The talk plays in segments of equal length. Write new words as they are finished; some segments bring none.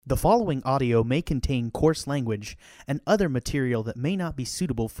The following audio may contain coarse language and other material that may not be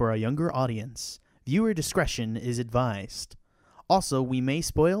suitable for a younger audience. Viewer discretion is advised. Also, we may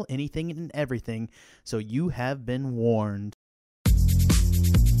spoil anything and everything, so you have been warned.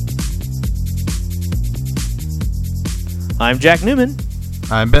 I'm Jack Newman.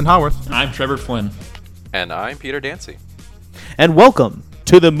 I'm Ben Howarth. I'm Trevor Flynn. And I'm Peter Dancy. And welcome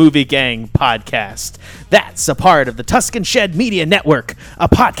to the Movie Gang Podcast. That's a part of the Tuscan Shed Media Network, a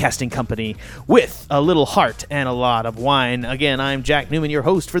podcasting company with a little heart and a lot of wine. Again, I'm Jack Newman, your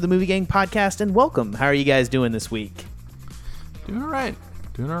host for the Movie Gang Podcast, and welcome. How are you guys doing this week? Doing all right.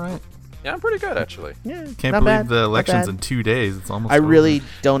 Yeah, I'm pretty good, actually. Yeah, Can't not believe bad, the not election's bad. in 2 days. It's almost I over. really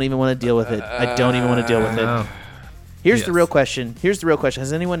don't even want to deal with it. I don't even want to deal with it. No. Here's the Yes. real question.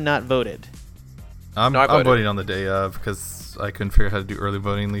 Has anyone not voted? I'm No, I voted. voting on the day of because I couldn't figure out how to do early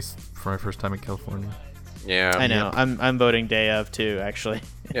voting, at least for my first time in California. Yeah, I know. I'm voting day of too, actually.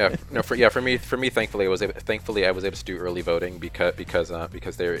 Yeah, no, for me, thankfully, I was able to do early voting because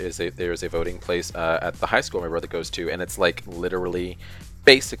there is a voting place at the high school my brother goes to, and it's like literally,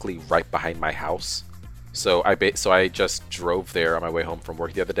 basically right behind my house. So I just drove there on my way home from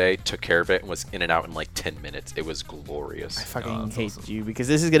work the other day, took care of it, and was in and out in like 10 minutes. It was glorious. I fucking that's hate awesome. you because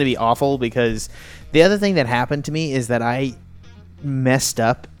this is going to be awful because the other thing that happened to me is that I messed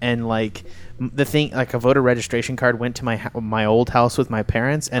up and like a voter registration card went to my old house with my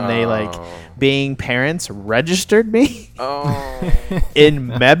parents and they like being parents registered me Oh, in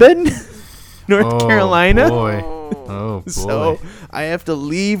Mebane, North Carolina. Boy. Oh boy. So I have to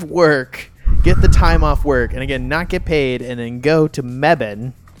leave work, get the time off work, and again not get paid, and then go to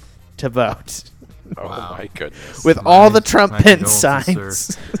Mebane to vote oh my goodness. with all the Nice. Trump My Pence condolences,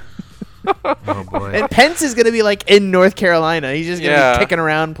 signs. Oh boy. And Pence is going to be like in North Carolina. He's just going to Yeah. be kicking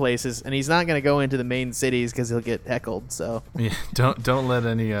around places, and he's not going to go into the main cities because he'll get heckled. So, Yeah, don't let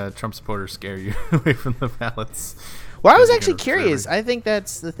any Trump supporters scare you away from the ballots. well, I was You're actually gonna curious. forever- I think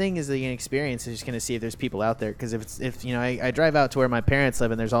that's the thing is the experience is just going to see if there's people out there because if you know I drive out to where my parents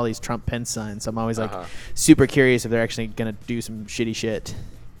live and there's all these Trump Pence signs. So I'm always like super curious if they're actually going to do some shitty shit.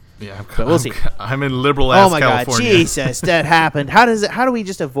 Yeah, But we'll see. I'm in liberal ass Oh my California. God, Jesus, that happened. How do we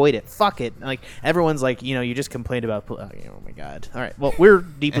just avoid it? Fuck it. Like everyone's like, you just complained about. Oh my God. All right. Well, we're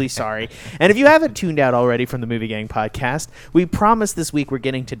deeply sorry. And if you haven't tuned out already from the Movie Gang Podcast, we promise this week we're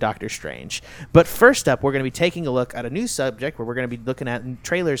getting to Doctor Strange. But first up, we're going to be taking a look at a new subject where we're going to be looking at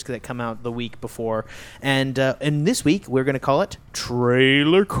trailers that come out the week before, and this week we're going to call it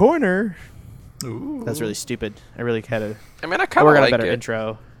Trailer Corner. Ooh. That's really stupid. I really had to. I mean, I I kind work of on a like better it.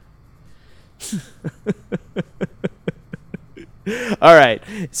 intro. All right.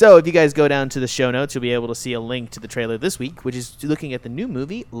 So if you guys go down to the show notes, you'll be able to see a link to the trailer this week, which is looking at the new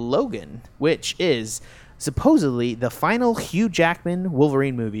movie Logan, which is supposedly the final Hugh Jackman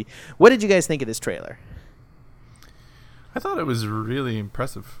Wolverine movie. What did you guys think of this trailer? I thought it was really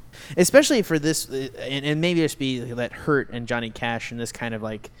impressive. Especially for this, and maybe just be that Hurt and Johnny Cash and this kind of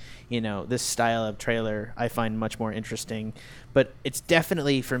like, this style of trailer I find much more interesting. But it's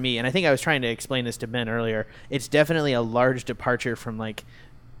definitely, for me, and I think I was trying to explain this to Ben earlier, it's definitely a large departure from like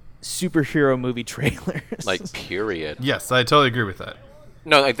superhero movie trailers. Like, period. Yes, I totally agree with that.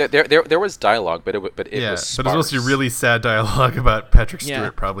 No, like there was dialogue, but it was But it's sparse. supposed to be really sad dialogue about Patrick Yeah.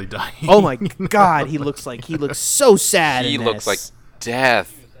 Stewart probably dying. Oh my God, he looks so sad. He in looks like this.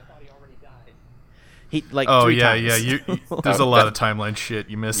 death. He like. Oh 3 yeah, times. yeah. There's a lot of timeline shit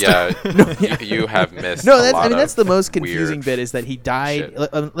you missed. Yeah, you have missed. No, a lot that's the of most confusing weird bit is that he died.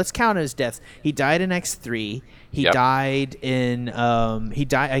 shit. Let's count his deaths. He died in X3. He Yep. died in. He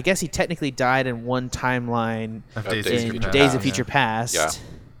died. I guess he technically died in one timeline Of Days Days of in Future Days Past. of Future Past. Yeah.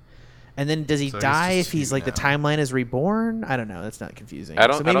 And then does he So he's die just if he's Hugh like the now. timeline is reborn? I don't know. That's not confusing. I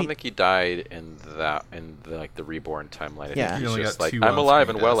don't. So I don't maybe- think he died in the reborn timeline. I Yeah. think He he's only just got like 2 I'm alive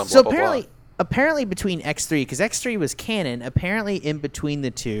on-screen and well and deaths. blah So blah apparently, blah. apparently between X3, because X3 was canon, apparently in between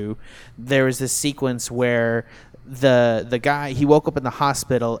the two, there was this sequence where the guy, he woke up in the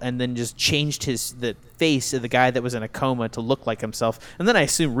hospital and then just changed the face of the guy that was in a coma to look like himself, and then I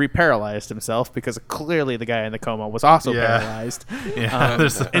assume reparalyzed himself because clearly the guy in the coma was also Yeah. paralyzed. Yeah,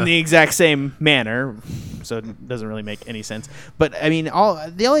 there's In the exact same manner, so it doesn't really make any sense. But I mean,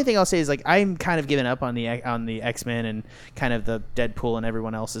 the only thing I'll say is like I'm kind of giving up on the X-Men and kind of the Deadpool and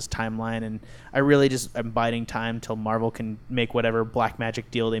everyone else's timeline, and I really just am biding time till Marvel can make whatever black magic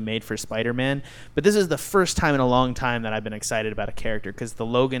deal they made for Spider-Man. But this is the first time in a long time that I've been excited about a character because the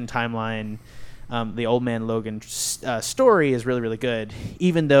Logan timeline, the Old Man Logan story is really, really good,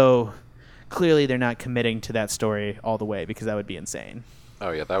 even though clearly they're not committing to that story all the way because that would be insane.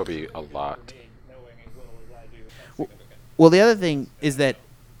 Oh yeah, that would be a lot. Well, the other thing is that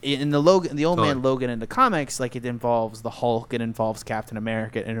in the old Totally. man Logan in the comics, like it involves the Hulk, it involves Captain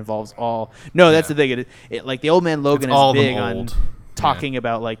America, it involves all. No, that's Yeah. the thing. It like the old man Logan It's all is of them big on old. talking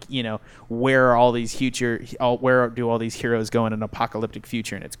about like where are all these where do all these heroes go in an apocalyptic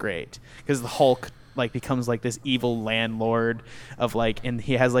future, and it's great because the Hulk like becomes like this evil landlord of like, and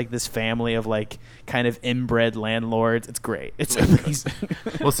he has like this family of like kind of inbred landlords. It's great. It's amazing.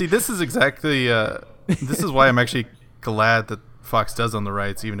 Well, see, this is exactly this is why I'm actually glad that Fox does own the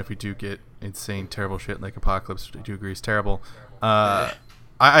rights, even if we do get insane, terrible shit like Apocalypse, which I do agree is terrible.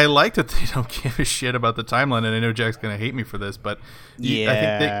 I like that they don't give a shit about the timeline, and I know Jack's gonna hate me for this, but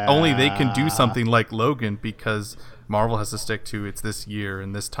I think only they can do something like Logan because Marvel has to stick to it's this year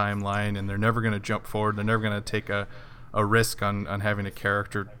and this timeline, and they're never gonna jump forward. They're never gonna take a risk on having a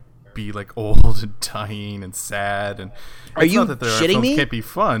character be like old and dying and sad. And Are it's you not that their shitting films me? can't be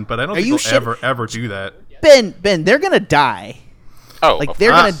fun, but I don't Are you think they'll ever do that. Ben, they're gonna die. Oh, Like of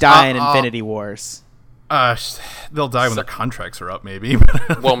they're gonna die in uh, Infinity Wars. They'll die when their contracts are up, maybe.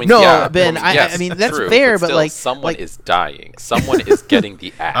 Well, I mean, No, yeah, Ben, well, yes, I mean, that's true, fair, but still, like- someone like- is dying. Someone is getting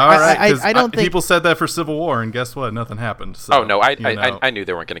the axe. All right, I 'cause don't think- people said that for Civil War, and guess what? Nothing happened. So, Oh no, I know. knew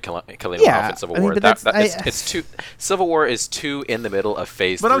they weren't going to kill anyone Yeah, off in Civil I mean, War. but It's too. Civil War is too in the middle of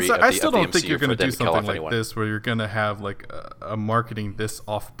Phase But I'm 3 sorry, of I the, still of the don't think MCU you're for going to them do to kill something off like anyone. this, where you're going to have like a marketing this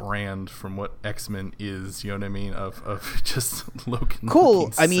off-brand from what X-Men is. You know what I mean? Of just Logan. Cool.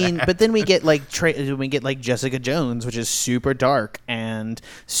 looking I mean, sad. but then we get like Jessica Jones, which is super dark and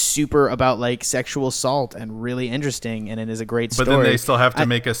super about like sexual assault and really interesting, and it is a great story. But then they still have to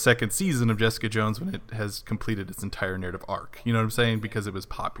make a second season of Jessica Jones when it has completed its entire narrative arc. You know what I'm saying? Because it was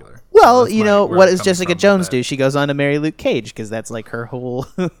popular. Well, So that's where what I'm does coming Jessica from with Jones that. do? She goes on to marry Luke Cage because that's like her whole,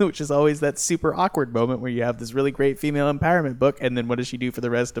 which is always that super awkward moment where you have this really great female empowerment book, and then what does she do for the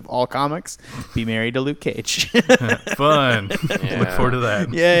rest of all comics? Be married to Luke Cage. Fun. Look Yeah. forward to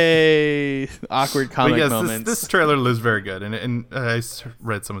that. Yay! Awkward But comic yes, moments. this trailer lives very good, and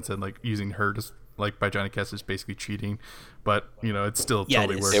read someone said like using her just like by Johnny Cash is basically cheating, but it still Yeah, it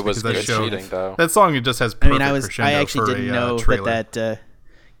totally is. works. It was because that good show, cheating, though. That song it just has I perfect mean, I crescendo actually for didn't a know trailer. that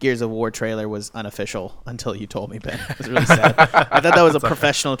Gears of War trailer was unofficial until you told me, Ben. It was really sad. I thought that was a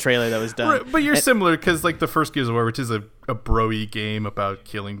professional trailer that was done. Right, but you're similar because like the first Gears of War, which is a bro-y game about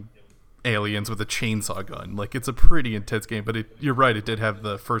killing aliens with a chainsaw gun, like it's a pretty intense game. But you're right, it did have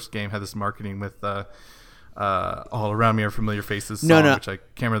the first game had this marketing with all around me are familiar faces song, No. which I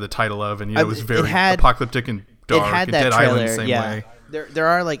can't remember the title of, and it was it very had- apocalyptic and dark. It had and that Dead trailer, Island the same yeah. way. There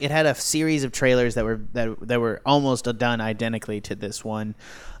are like it had a series of trailers that were almost done identically to this one,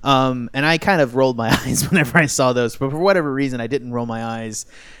 and I kind of rolled my eyes whenever I saw those. But for whatever reason, I didn't roll my eyes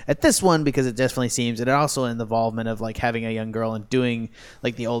at this one because it definitely seems, and it also in the involvement of like having a young girl and doing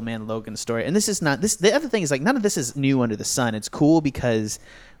like the old man Logan story. And this is not this. The other thing is like none of this is new under the sun. It's cool because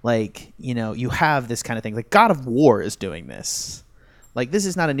like you have this kind of thing. Like God of War is doing this. Like this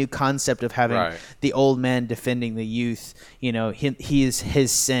is not a new concept of having Right. the old man defending the youth. He is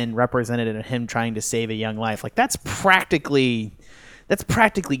his sin represented in him trying to save a young life. Like that's practically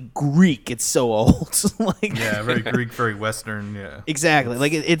Greek. It's so old. Like Yeah, very Greek, very Western. Yeah. exactly.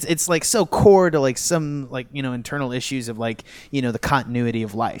 Like it's like so core to like some like internal issues of like the continuity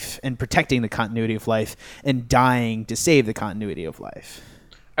of life and protecting the continuity of life and dying to save the continuity of life.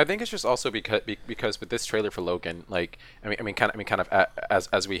 I think it's just also because with this trailer for Logan, like I mean, kind of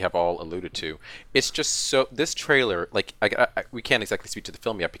as we have all alluded to, it's just so this trailer, like we can't exactly speak to the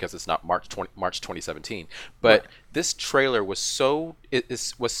film yet because it's not March 2017, but this trailer was so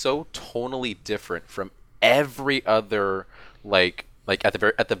tonally different from every other like at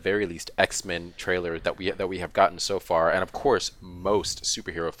the very least X-Men trailer that we have gotten so far, and of course most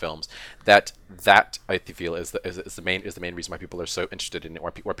superhero films. That I feel is the main reason why people are so interested in it, why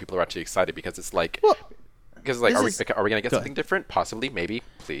people are actually excited, because it's like are we gonna get something different? Possibly, maybe,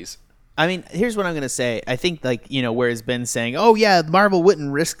 please. I mean, here's what I'm going to say. I think, like, whereas Ben's saying, oh, yeah, Marvel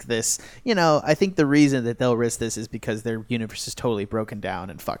wouldn't risk this. I think the reason that they'll risk this is because their universe is totally broken down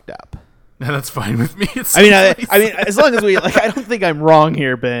and fucked up. Yeah, that's fine with me. I mean, as long as we, like, I don't think I'm wrong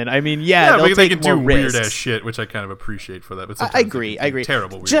here, Ben. I mean, yeah, they'll because they take can more do weird risks. ass shit, which I kind of appreciate for that. But I sometimes they agree. can I do agree.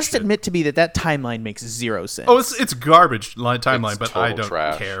 Terrible weird Just shit. admit to me that timeline makes zero sense. Oh, it's garbage timeline, It's but I total don't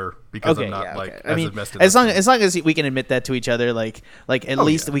trash. care. because Okay, I'm not yeah, like okay. I mean, invested. as long as we can admit that to each other, like at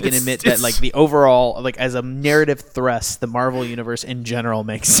least yeah. we can It's- admit that it's- like the overall, like as a narrative thrust, the Marvel universe in general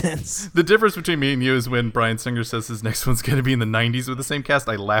makes sense. The difference between me and you is when Bryan Singer says his next one's going to be in the 90s with the same cast,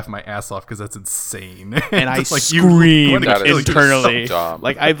 I laugh my ass off because that's insane. And I Just like, screamed That is internally. so dumb.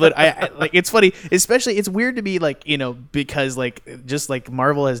 Like I like it's funny, especially it's weird to me, like, you know, because like just like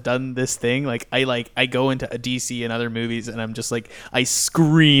Marvel has done this thing. Like I go into a DC and other movies and I'm just like I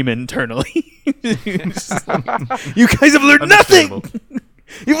scream internally. It's just like, you guys have learned nothing. Understandable.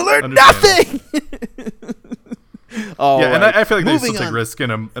 You've learned nothing. Oh, Yeah, and I feel like they moving still take on. risk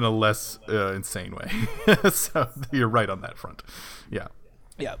in a less insane way. So you're right on that front. Yeah.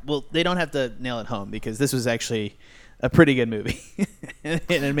 Yeah, well, they don't have to nail it home because this was actually a pretty good movie. And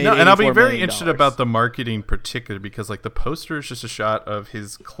it made No, and I'll be $84 very million. interested about the marketing particular because like the poster is just a shot of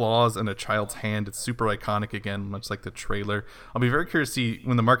his claws in a child's hand. It's super iconic again, much like the trailer. I'll be very curious to see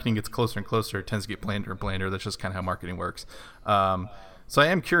when the marketing gets closer and closer, it tends to get blander and blander. That's just kind of how marketing works. So I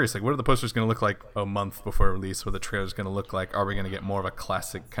am curious, like what are the posters going to look like a month before release? What are the trailers going to look like? Are we going to get more of a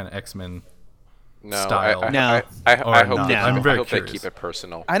classic kind of X-Men No, style? I Or hope, not? they, I'm I very hope they curious. keep it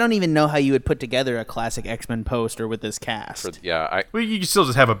personal. I don't even know how you would put together a classic X-Men poster with this cast. Yeah, Well, you can still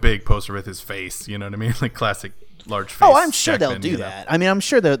just have a big poster with his face, you know what I mean? Like classic large face. Oh, I'm sure they'll Jackman, do you know? that. I mean, I'm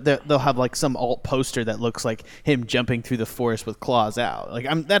sure they'll have like some alt poster that looks like him jumping through the forest with claws out. Like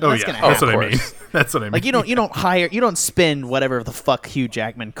Oh that's yeah, gonna that's happen. what I mean. That's what I mean. Like you don't spend whatever the fuck Hugh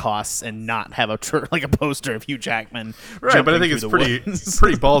Jackman costs and not have like a poster of Hugh Jackman. Right, but I jumping think it's through the pretty woods.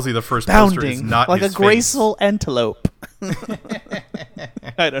 pretty ballsy. The first poster is Bounding not like a his face. graceful antelope.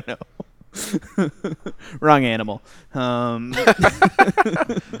 I don't know. Wrong animal.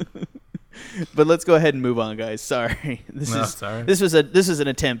 But let's go ahead and move on, guys. Sorry. This was an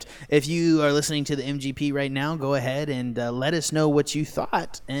attempt. If you are listening to the MGP right now, go ahead and let us know what you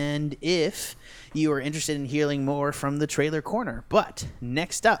thought and if you are interested in hearing more from the trailer corner. But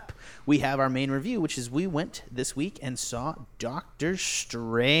next up, we have our main review, which is we went this week and saw Doctor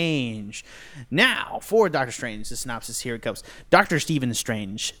Strange. Now, for Doctor Strange, the synopsis here it comes. Dr. Stephen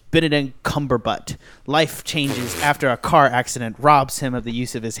Strange, Benedict Cumberbatch, life changes after a car accident robs him of the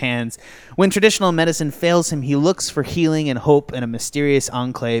use of his hands. When traditional medicine fails him, he looks for healing and hope in a mysterious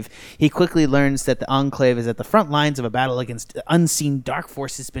enclave. He quickly learns that the enclave is at the front lines of a battle against unseen dark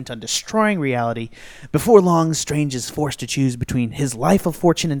forces bent on destroying reality. Before long, Strange is forced to choose between his life of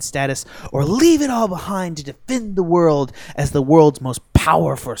fortune and status or leave it all behind to defend the world as the world's most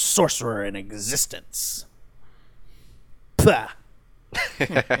powerful sorcerer in existence. Pah.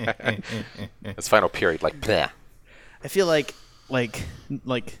 It's final period. Like, bleh. I feel like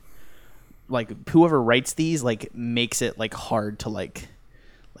whoever writes these like makes it like hard to like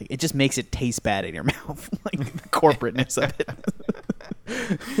it just makes it taste bad in your mouth, like the corporateness of it.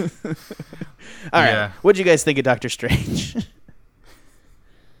 All right, Yeah. what'd you guys think of Doctor Strange?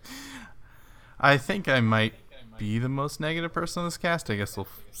 I think I might be the most negative person on this cast. I guess we'll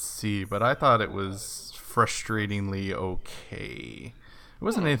see. But I thought it was frustratingly okay. It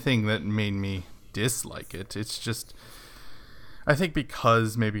wasn't anything that made me dislike it. It's just, I think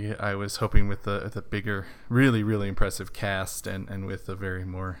because maybe I was hoping with the bigger, really, really impressive cast and with a very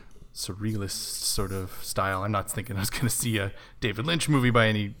more surrealist sort of style. I'm not thinking I was going to see a David Lynch movie by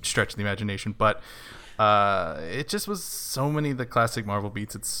any stretch of the imagination, but it just was so many of the classic Marvel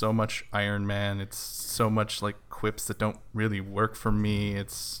beats. It's so much Iron Man. It's so much like quips that don't really work for me.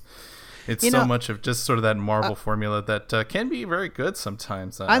 It's so much of just sort of that Marvel formula that can be very good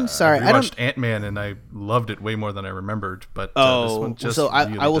sometimes. I'm sorry, I watched Ant-Man and I loved it way more than I remembered. But this one just so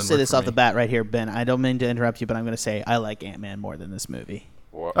really I will didn't say work this for off me. the bat right here, Ben. I don't mean to interrupt you, but I'm going to say I like Ant-Man more than this movie.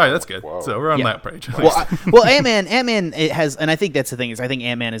 Whoa, All right, that's good. whoa. So we're on Yeah. that page. Well, Ant-Man, it has, and I think that's the thing is I think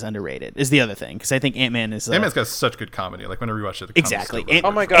Ant-Man is underrated. Is the other thing because I think Ant-Man is Ant-Man's got such good comedy. Like when I rewatched it, the comedy's exactly. still really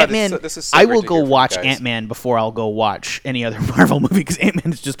Oh my good. God, Ant-Man. this is so I great will to go hear from you watch guys. Ant-Man before I'll go watch any other Marvel movie because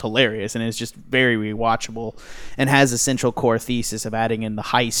Ant-Man is just hilarious and it's just very rewatchable and has a central core thesis of adding in the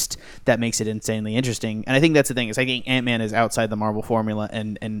heist that makes it insanely interesting. And I think that's the thing is I think Ant-Man is outside the Marvel formula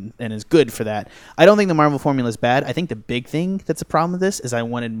and is good for that. I don't think the Marvel formula is bad. I think the big thing that's a problem with this is I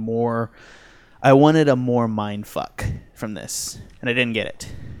wanted a more mind fuck from this, and I didn't get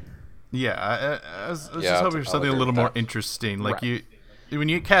it. Yeah, I was Yeah, just hoping for I'll something a agree little with more that. interesting. Like Right. when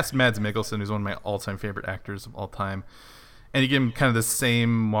you cast Mads Mikkelsen, who's one of my all-time favorite actors of all time, and you give him kind of the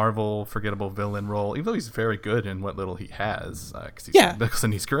same Marvel forgettable villain role, even though he's very good in what little he has, because he's Yeah.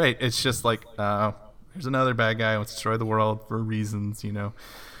 Mikkelsen, he's great. It's just like, here's another bad guy who wants to destroy the world for reasons, you know.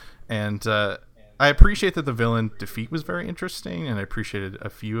 And I appreciate that the villain defeat was very interesting, and I appreciated a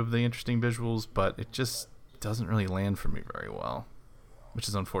few of the interesting visuals, but it just doesn't really land for me very well. which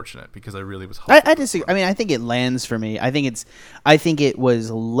is unfortunate because I really was hoping. I disagree. I mean, I think it lands for me. I think it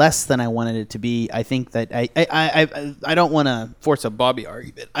was less than I wanted it to be. I think that I don't want to force a Bobby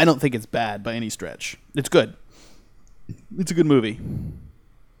argument. I don't think it's bad by any stretch. It's good. It's a good movie.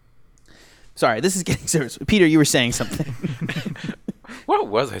 Sorry, this is getting serious. Peter, you were saying something. What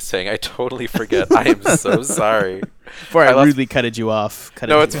was I saying? I totally forget. I am so sorry. Before I rudely cutted you off.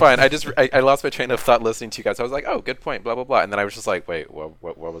 No, it's fine. I lost my train of thought listening to you guys. I was like, oh, good point, blah, blah, blah. And then I was just like, wait, what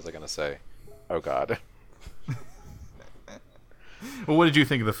was I going to say? Oh, God. Well, what did you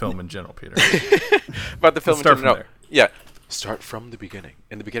think of the film in general, Peter? About the film Let's start from there. Yeah. Start from the beginning.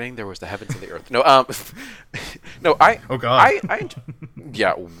 In the beginning, there was the heavens and the earth. No, no, Oh God.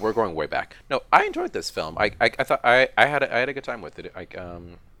 Yeah, we're going way back. No, I enjoyed this film. I thought I had a good time with it.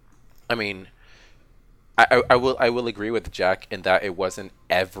 I mean, I will agree with Jack in that it wasn't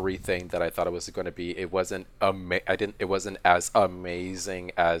everything that I thought it was going to be. It wasn't It wasn't as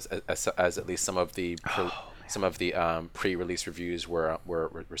amazing as at least some of the pre-release reviews were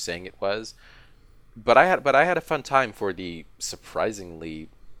saying it was. But I had a fun time for the surprisingly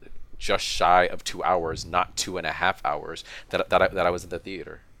just shy of 2 hours, not 2.5 hours that I was in the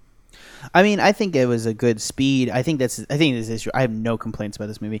theater. I mean, I think it was a good speed. I think this issue. I have no complaints about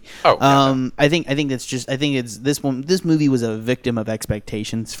this movie. Oh, yeah. I think it's this one. This movie was a victim of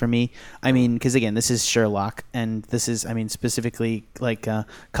expectations for me. I mean, because again, this is Sherlock, and this is, I mean, specifically like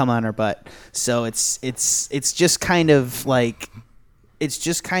come on or butt. So it's just kind of like. It's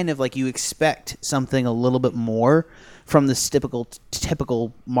just kind of like you expect something a little bit more from this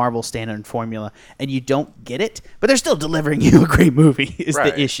typical Marvel standard formula, and you don't get it, but they're still delivering you a great movie. Is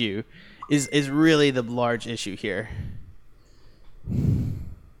right. The issue, is really the large issue here.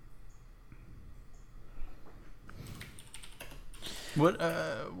 What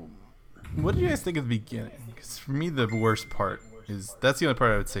did you guys think of the beginning? Because for me, the worst part is that's the only part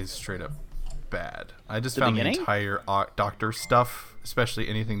I would say is straight up bad. I just found the entire doctor stuff, especially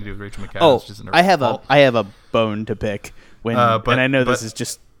anything to do with Rachel McAdams. Just I have a bone to pick when, and I know this is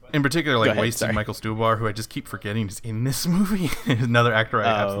just in particular like wasting Michael Stuhlbarg, who I just keep forgetting is in this movie. Another actor I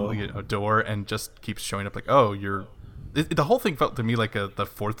absolutely adore, and just keeps showing up like, oh, you're. The whole thing felt to me like the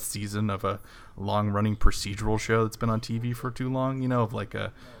fourth season of a long-running procedural show that's been on TV for too long. You know, of like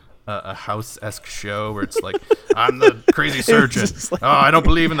a House-esque show where it's like, I'm the crazy surgeon. Like, I don't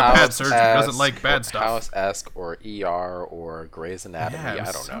believe in the bad surgeon. Doesn't like bad stuff. House-esque or ER or Grey's Anatomy. Yeah,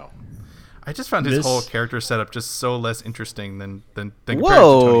 I don't know. I just found his whole character setup just so less interesting than compared to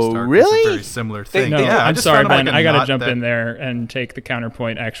Tony Stark. Really? It's a very similar thing. No, yeah, I'm sorry, Ben. I got to jump in there and take the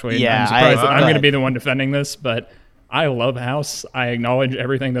counterpoint, actually. Yeah, I'm surprised that I'm going to be the one defending this, but I love House. I acknowledge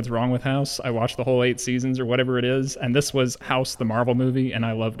everything that's wrong with House. I watched the whole 8 seasons or whatever it is, and this was House, the Marvel movie, and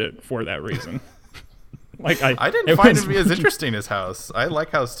I loved it for that reason. I didn't find him to be as interesting as House. I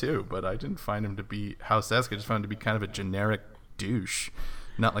like House too, but I didn't find him to be House-esque. I just found him to be kind of a generic douche,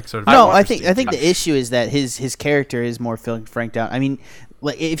 not like sort of. No, I think the issue is that his character is more franked out. I mean,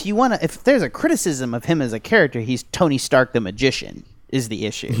 like if there's a criticism of him as a character, he's Tony Stark the magician. Is the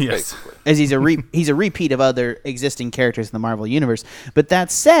issue. Yes. As he's a repeat of other existing characters in the Marvel universe. But that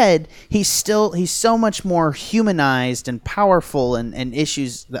said, he's so much more humanized and powerful, and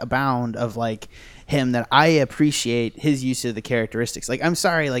issues abound of like him that I appreciate his use of the characteristics. Like, I'm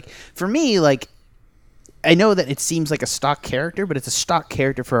sorry, like for me, like I know that it seems like a stock character, but it's a stock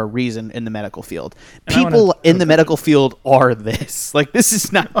character for a reason in the medical field. People in the medical field are this. Like, this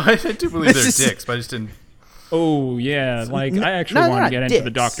is not. I do believe they're dicks, but I just didn't. Oh, yeah. Like, I actually want to get into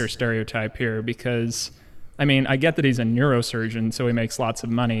the doctor stereotype here because, I mean, I get that he's a neurosurgeon, so he makes lots of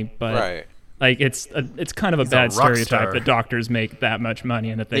money, but like it's kind of a bad stereotype that doctors make that much money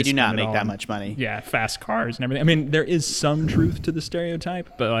and that they do not make that much money. Yeah, fast cars and everything. I mean, there is some truth to the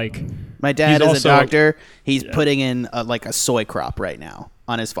stereotype, but like my dad is a doctor. He's putting in like a soy crop right now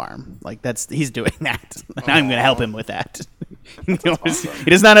on his farm. Like he's doing that. I'm going to help him with that. Awesome.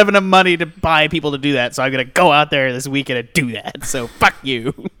 He does not have enough money to buy people to do that, so I'm going to go out there this weekend and do that. So fuck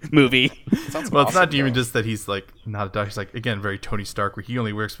you, movie. Well, it's not even just that he's like not a doctor. He's like, again, very Tony Stark, where he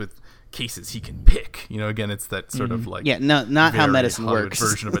only works with cases he can pick. You know, again, it's that sort of like not how medicine Hollywood works.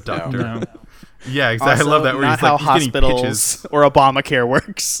 Version of a doctor. No. Yeah, exactly. Also, I love that. Where not he's like, how he's getting hospitals pitches. or Obamacare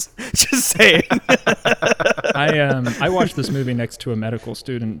works. Just saying. I watched this movie next to a medical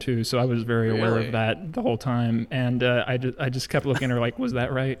student too, so I was very aware of that the whole time, and I just kept looking at her like, was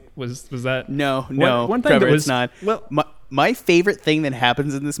that right? Was that no? One thing Trevor, that was it's not. Well, my favorite thing that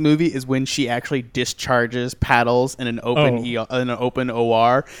happens in this movie is when she actually discharges paddles in an open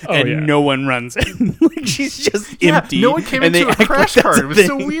OR, and no one runs in. Like, she's just empty. No one came into a crash cart. It was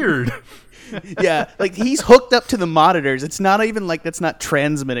so weird. Yeah, like he's hooked up to the monitors. It's not even like that's not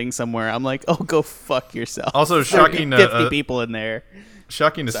transmitting somewhere. I'm like, oh, go fuck yourself. Also, shocking. 50 people in there.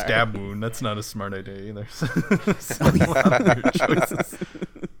 Shocking a stab wound. That's not a smart idea either.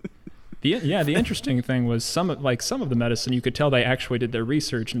 The interesting thing was some of the medicine, you could tell they actually did their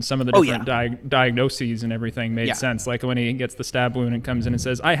research, and some of the different diagnoses and everything made sense. Like when he gets the stab wound and comes in and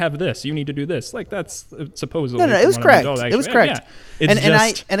says, "I have this. You need to do this." Like that's supposedly no. It was correct. It was correct. Yeah.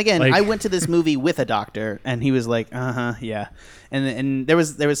 I went to this movie with a doctor, and he was like, yeah. And there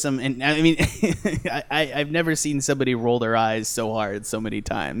was some, and I mean, I've never seen somebody roll their eyes so hard so many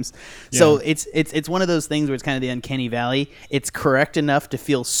times. Yeah. So it's one of those things where it's kind of the uncanny valley. It's correct enough to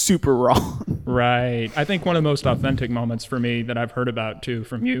feel super wrong. Right. I think one of the most authentic moments for me that I've heard about too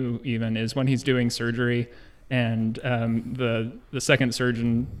from you even is when he's doing surgery. And the second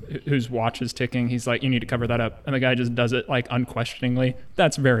surgeon whose watch is ticking, he's like, "You need to cover that up," and the guy just does it like unquestioningly.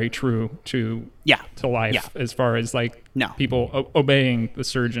 That's very true to life as far as like people obeying the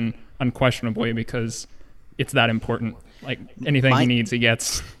surgeon unquestionably because it's that important. Like anything he needs, he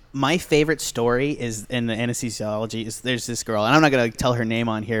gets. My favorite story is in the anesthesiology is there's this girl, and I'm not going to tell her name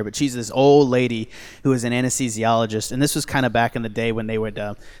on here, but she's this old lady who is an anesthesiologist, and this was kind of back in the day when they would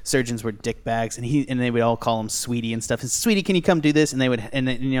surgeons were dickbags, and they would all call him Sweetie and stuff. And Sweetie, can you come do this? And they would, and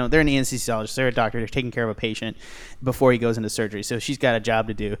then, they're an anesthesiologist, they're a doctor, they're taking care of a patient before he goes into surgery, so she's got a job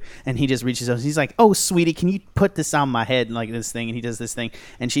to do, and he just reaches up, he's like, "Oh, Sweetie, can you put this on my head?" And like this thing, and he does this thing,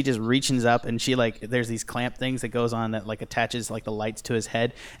 and she just reaches up, and she like there's these clamp things that goes on that like attaches like the lights to his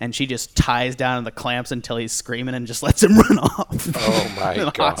head. And she just ties down the clamps until he's screaming and just lets him run off. Oh my in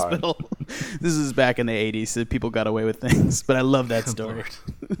the God. Hospital. This is back in the 80s, so people got away with things. But I love that story.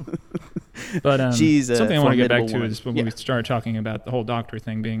 But she's something I want to get back to woman. is when we started talking about the whole doctor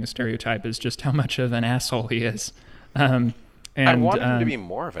thing being a stereotype is just how much of an asshole he is. And I want him to be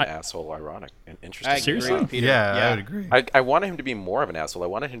more of an asshole, ironic and interesting. Seriously? Peter. Yeah, I would agree. I wanted him to be more of an asshole. I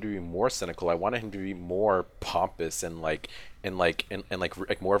wanted him to be more cynical. I wanted him to be more pompous and like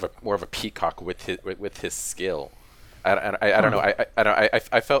more of a peacock with his skill. I don't know.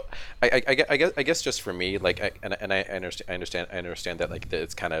 I felt I guess just for me like I understand that like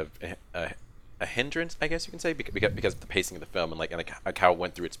it's kind of a hindrance, I guess you can say, because of the pacing of the film and like how it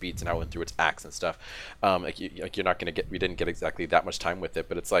went through its beats and how it went through its acts and stuff. You're not gonna we didn't get exactly that much time with it,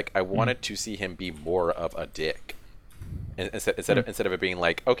 but it's like I wanted to see him be more of a dick. Instead of it being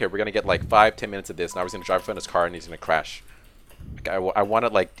like, okay, we're gonna get like 5-10 minutes of this, now he's gonna drive in his car and he's gonna crash. Like I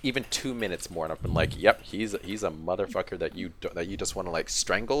wanted like even 2 minutes more, and I've been like, yep, he's a motherfucker that you just want to like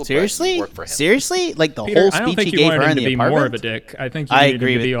strangle. Seriously, work for him. Seriously, like the Peter, whole speech he gave her in the apartment. More of a dick. I think you needed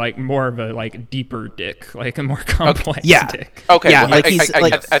him to be like more of a like deeper dick, like a more complex dick. Okay, yeah, well, like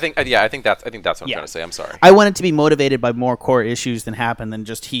I think that's what I'm trying to say. I'm sorry. I want it to be motivated by more core issues than happen than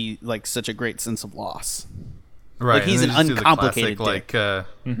just he like such a great sense of loss. Right, like he's an uncomplicated dick.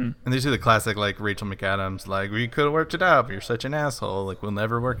 And they do the classic like Rachel McAdams, like we could have worked it out, but you're such an asshole. Like we'll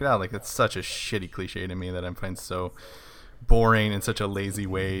never work it out. Like it's such a shitty cliche to me that I find so boring and such a lazy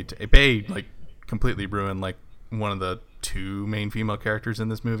way to like completely ruin like one of the two main female characters in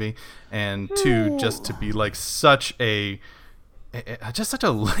this movie, and two just to be like such a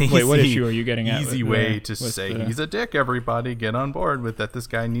lazy. Wait, what issue are you getting at? Easy way to say he's a dick. Everybody get on board with that. This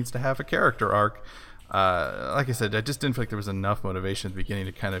guy needs to have a character arc. Like I said, I just didn't feel like there was enough motivation at the beginning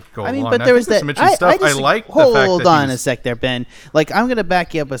to kind of go along. But there was that. I like the fact that hold on a sec there, Ben. Like I'm gonna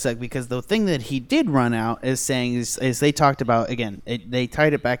back you up a sec because the thing that he did run out is saying is they talked about again. They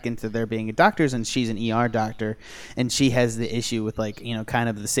tied it back into there being doctors, and she's an ER doctor, and she has the issue with like kind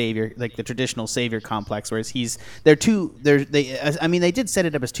of the savior, like the traditional savior complex, whereas they did set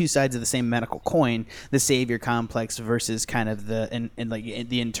it up as two sides of the same medical coin, the savior complex versus kind of the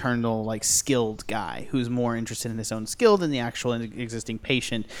internal like skilled guy who's more interested in his own skill than the actual existing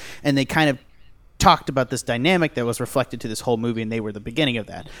patient. And they kind of talked about this dynamic that was reflected to this whole movie, and they were the beginning of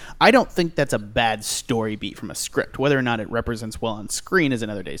that. I don't think that's a bad story beat from a script. Whether or not it represents well on screen is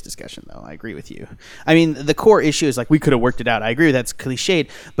another day's discussion, though. I agree with you. I mean, the core issue is like we could have worked it out. I agree that's cliched,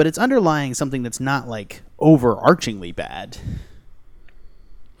 but it's underlying something that's not like overarchingly bad.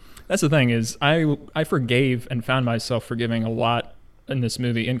 That's the thing is I forgave and found myself forgiving a lot in this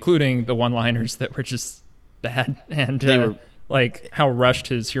movie, including the one-liners that were just bad, and like how rushed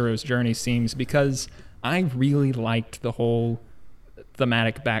his hero's journey seems, because I really liked the whole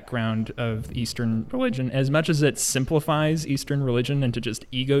thematic background of Eastern religion. As much as it simplifies Eastern religion into just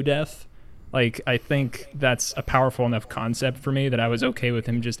ego death, Like, I think that's a powerful enough concept for me that I was okay with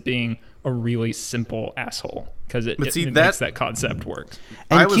him just being a really simple asshole, because it makes that concept work.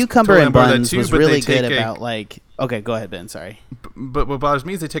 And Cucumber and Buns was really good about, like... Okay, go ahead, Ben. Sorry. But what bothers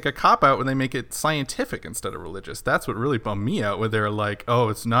me is they take a cop-out when they make it scientific instead of religious. That's what really bummed me out, where they're like, oh,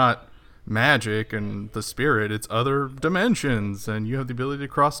 it's not magic and the spirit, it's other dimensions, and you have the ability to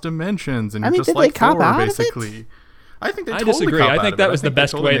cross dimensions, and you're just like Thor, basically. I think they totally disagree. I think that was the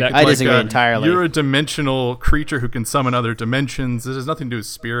best way that... I disagree entirely. You're a dimensional creature who can summon other dimensions. This has nothing to do with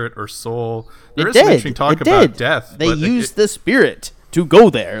spirit or soul. There is some interesting talk about death. They used the spirit to go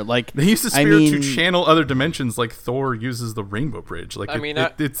there. Like, they use the spirit to channel other dimensions, like Thor uses the Rainbow Bridge. Like,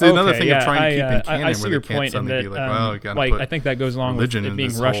 it's another thing of trying to keep in canon, I see where your they can't point suddenly in be that, like, well, we gotta like, put I think that goes along with religion it in being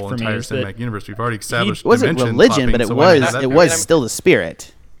this rushed whole for me. entire Is that cinematic universe. We've already established it wasn't religion, but it was still the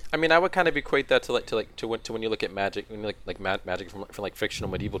spirit. I mean, I would kind of equate that to when you look at magic, when you like magic from like fictional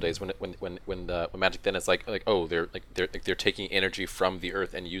medieval days, when magic then is like oh, they're taking energy from the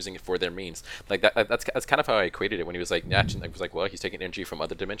earth and using it for their means. Like that's kind of how I equated it when he was like I was like, well, he's taking energy from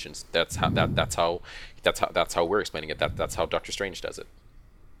other dimensions. That's how we're explaining it. That's how Doctor Strange does it.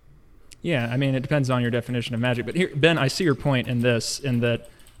 Yeah, I mean, it depends on your definition of magic. But here, Ben, I see your point in this, in that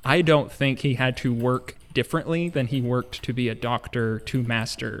I don't think he had to work differently than he worked to be a doctor to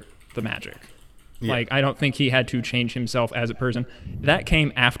master the magic. Yeah. Like, I don't think he had to change himself as a person. That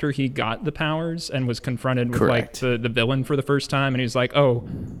came after he got the powers and was confronted with like the villain for the first time, and he's like, oh,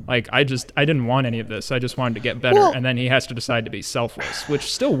 like I didn't want any of this. I just wanted to get better. And then he has to decide to be selfless,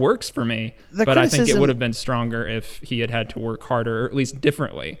 which still works for me. But I think it would have been stronger if he had to work harder, or at least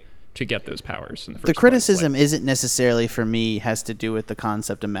differently, to get those powers in the first place. The criticism isn't necessarily, for me, has to do with the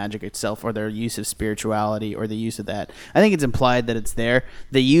concept of magic itself or their use of spirituality or the use of that. I think it's implied that it's there.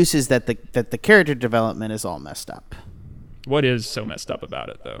 The use is that the character development is all messed up. What is so messed up about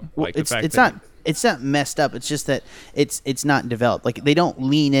it, though? Well, like it's not messed up. It's just that it's not developed. Like, they don't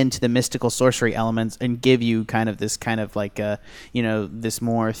lean into the mystical sorcery elements and give you kind of this kind of like this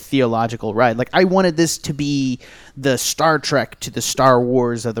more theological ride. Like, I wanted this to be the Star Trek to the Star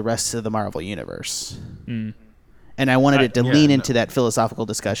Wars of the rest of the Marvel universe. And I wanted it to lean into that philosophical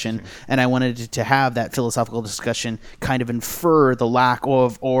discussion, and I wanted it to have that philosophical discussion kind of infer the lack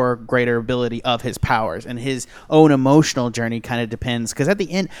of or greater ability of his powers, and his own emotional journey kind of depends. Because at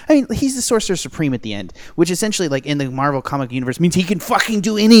the end, I mean, he's the Sorcerer Supreme at the end, which essentially, like in the Marvel comic universe, means he can fucking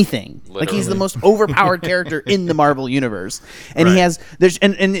do anything. Literally. Like, he's the most overpowered character in the Marvel universe, and he has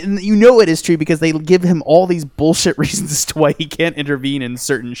and you know it is true because they give him all these bullshit reasons as to why he can't intervene in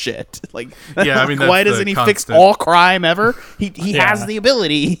certain shit. Like, I mean, why doesn't he fix all crime ever? He has the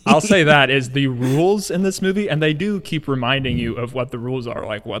ability. I'll say that is the rules in this movie, and they do keep reminding you of what the rules are,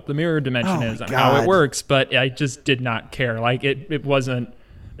 like what the mirror dimension is and how it works, but I just did not care. Like, it wasn't...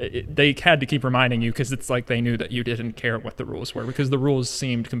 they had to keep reminding you because it's like they knew that you didn't care what the rules were, because the rules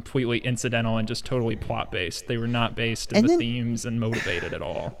seemed completely incidental and just totally plot-based. They were not based in the themes and motivated at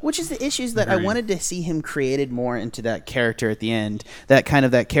all. Which is the issues that I wanted to see him created more into that character at the end. That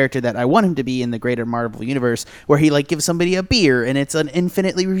character that I want him to be in the greater Marvel universe, where he like gives somebody a beer and it's an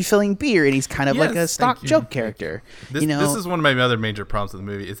infinitely refilling beer, and he's kind of like a stock joke character. This is one of my other major problems with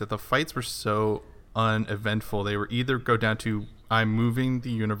the movie, is that the fights were so uneventful. They were either go down to, I'm moving the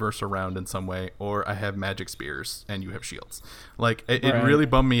universe around in some way, or I have magic spears and you have shields. Like, it really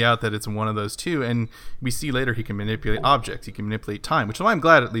bummed me out that it's one of those two. And we see later he can manipulate objects, he can manipulate time, which is why I'm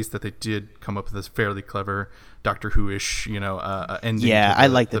glad at least that they did come up with this fairly clever Doctor Who-ish, ending. Yeah, I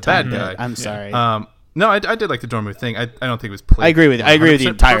like the bad guy. I'm sorry. No, I did like the Dormammu thing. I don't think it was played. I agree with you. I agree with you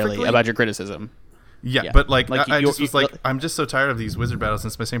entirely perfectly about your criticism. Yeah, but I'm just so tired of these wizard battles. And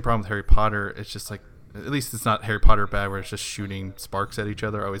it's my same problem with Harry Potter. It's just like, at least it's not Harry Potter bad, where it's just shooting sparks at each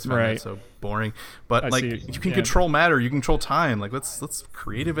other. I always find that so boring. But you can control matter, you can control time. Like, let's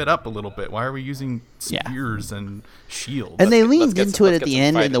creative it up a little bit. Why are we using spears and shields? And they leaned into it at the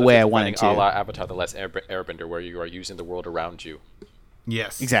end in the way I wanted to. A la Avatar: The Last Airbender, where you are using the world around you.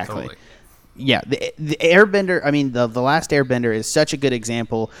 Yes, exactly. Totally. Yeah, the Airbender, I mean, the Last Airbender is such a good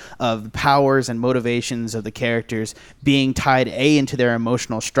example of the powers and motivations of the characters being tied, into their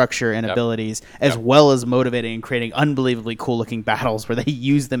emotional structure and abilities, as well as motivating and creating unbelievably cool-looking battles where they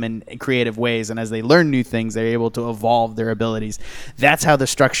use them in creative ways, and as they learn new things, they're able to evolve their abilities. That's how the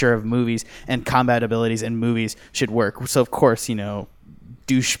structure of movies and combat abilities in movies should work. So, of course,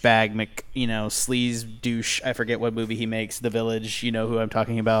 douchebag sleaze douche, I forget what movie he makes, The Village, who I'm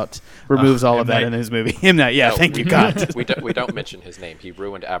talking about, removes all of that in his movie. Him not, thank you, God. we don't mention his name. He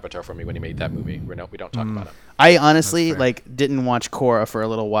ruined Avatar for me when he made that movie. We don't talk about him. I honestly didn't watch Korra for a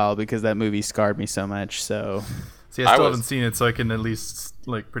little while because that movie scarred me so much. So see, I still haven't seen it, so I can at least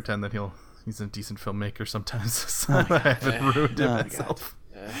pretend that he'll he's a decent filmmaker sometimes. So I haven't ruined it myself.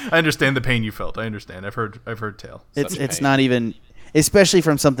 I understand the pain you felt. I understand. I've heard tale. It's not even, especially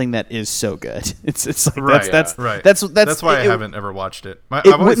from something that is so good. It's like right, that's why I haven't ever watched it. I've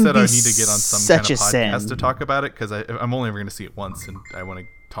always said I need to get on some kind of podcast to talk about it, because I'm only ever going to see it once, and I want to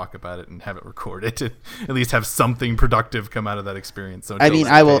talk about it and have it recorded to at least have something productive come out of that experience. So I mean,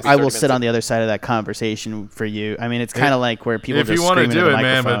 I will sit on the other side of that conversation for you. I mean, it's kind of like where people just scream into the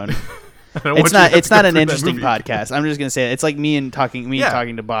microphone. Man, it's not an interesting podcast. I'm just gonna say it's like me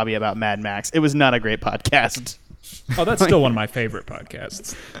talking to Bobby about Mad Max. It was not a great podcast. Oh, that's still one of my favorite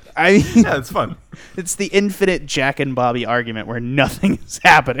podcasts. I mean, yeah, it's fun. It's the infinite Jack and Bobby argument where nothing is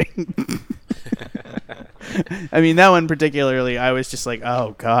happening. I mean, that one particularly, I was just like,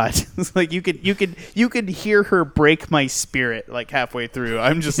 oh god, it's like you could hear her break my spirit like halfway through.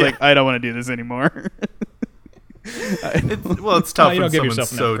 I'm just like, I don't want to do this anymore. It's tough when someone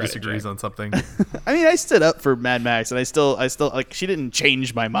so disagrees on something. I mean, I stood up for Mad Max, and I still like, she didn't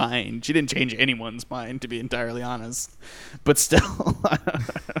change my mind. She didn't change anyone's mind, to be entirely honest. But still,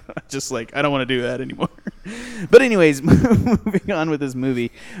 just like, I don't want to do that anymore. But anyways, moving on with this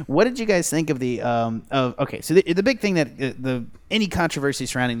movie, what did you guys think of the okay? So the big thing that any controversy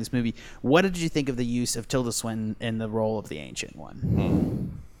surrounding this movie, what did you think of the use of Tilda Swinton in the role of the Ancient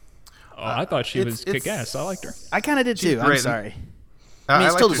One? Oh, I thought she was kick-ass. I liked her. I kind of did too. I'm sorry. I mean,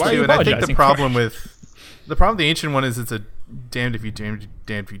 it's Tilda Swinton, and I think the problem with the Ancient One is it's a damned if you damned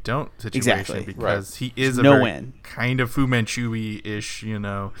if you don't situation, because he is a very kind of Fu Manchu-ish,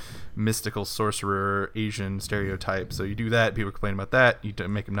 mystical sorcerer Asian stereotype. So you do that, people complain about that. You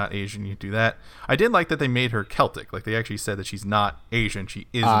don't make him not Asian, you do that. I did like that they made her Celtic. Like, they actually said that she's not Asian, she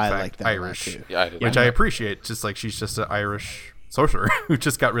is in fact Irish, which I appreciate. Just like, she's just an Irish sorcerer who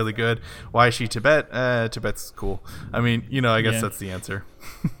just got really good. Why is she Tibet? Tibet's cool. I mean, I guess that's the answer.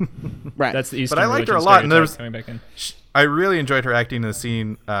 Right. That's the Eastern But I liked her a lot, and coming back in. I really enjoyed her acting in the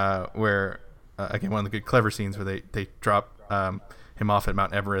scene where, again, one of the good clever scenes where they drop him off at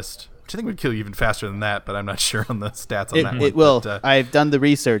Mount Everest, which I think would kill you even faster than that, but I'm not sure on the stats on that one. It will. But, I've done the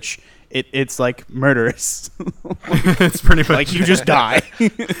research. It's like murderous. It's pretty much like you just die.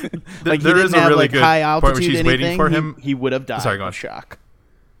 Like, there is a really good high altitude point where she's waiting for him. He would have died of shock.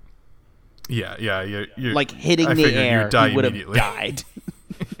 Yeah. You're like hitting the air, he would have died.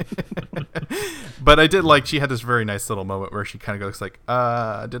 But I did like, she had this very nice little moment where she kind of goes like,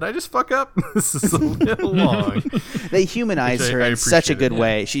 did I just fuck up? This is a little long. They humanize her in such a good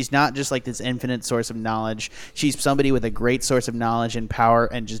way. She's not just like this infinite source of knowledge. She's somebody with a great source of knowledge and power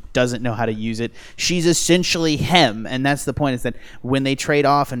and just doesn't know how to use it. She's essentially him, and that's the point, is that when they trade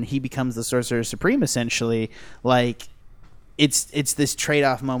off and he becomes the Sorcerer Supreme, essentially, like, it's this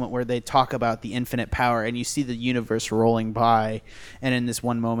trade-off moment where they talk about the infinite power, and you see the universe rolling by, and in this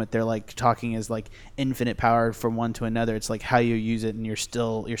one moment they're like talking as like infinite power from one to another. It's like how you use it, and you're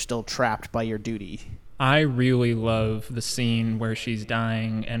still trapped by your duty. I really love the scene where she's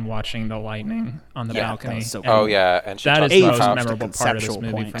dying and watching the lightning on the balcony. And she that is the most memorable part of this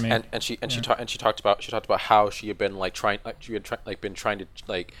movie for me. And she talked about how she had been like trying to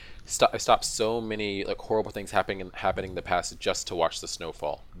like stop so many like horrible things happening in the past just to watch the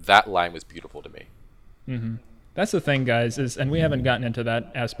snowfall. That line was beautiful to me. Mm-hmm. That's the thing, guys, and we haven't gotten into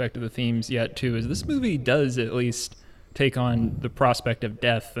that aspect of the themes yet too, is this movie does at least take on the prospect of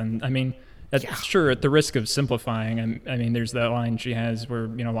death. And I mean, sure, at the risk of simplifying, I mean, there's that line she has where,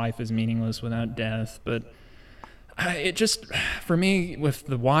 life is meaningless without death. But it just, for me, with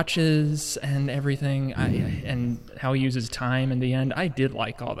the watches and everything, and how he uses time in the end, I did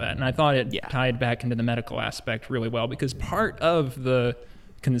like all that. And I thought it tied back into the medical aspect really well, because part of the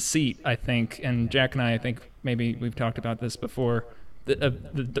conceit, I think, and Jack and I think maybe we've talked about this before,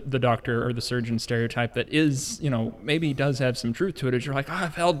 the doctor or the surgeon stereotype that is, maybe does have some truth to it, is you're like,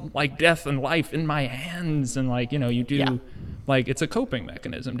 I've held like death and life in my hands, and like, you do, like, it's a coping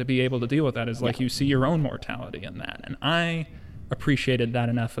mechanism to be able to deal with that, is like you see your own mortality in that. And I appreciated that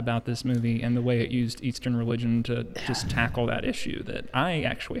enough about this movie and the way it used Eastern religion to just tackle that issue, that I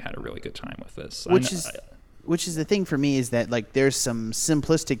actually had a really good time with this. Which is the thing for me, is that like there's some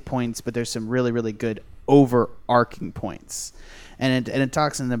simplistic points, but there's some really, really good overarching points. And it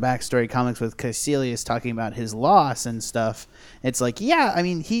talks in the backstory comics with Caecilius talking about his loss and stuff. It's like, I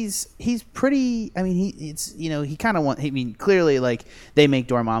mean, he's pretty. I mean, he kind of I mean, clearly, like, they make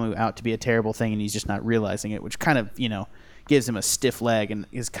Dormammu out to be a terrible thing, and he's just not realizing it, which kind of gives him a stiff leg, and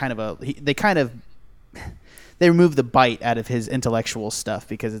is kind of they remove the bite out of his intellectual stuff,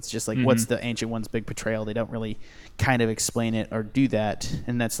 because it's just like, what's the Ancient One's big betrayal? They don't really kind of explain it or do that,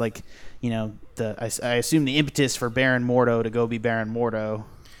 and that's like, I assume the impetus for Baron Mordo to go be Baron Mordo.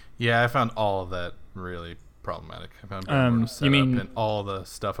 Yeah, I found all of that really problematic. I found Baron set up and all the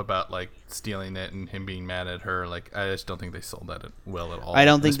stuff about like stealing it and him being mad at her. Like, I just don't think they sold that well at all. I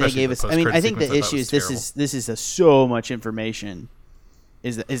don't think they gave us. I mean, I think the issue is this is so much information.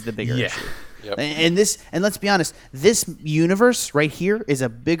 Is the bigger issue. Yep. And let's be honest, this universe right here is a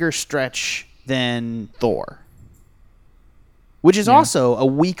bigger stretch than Thor, which is also a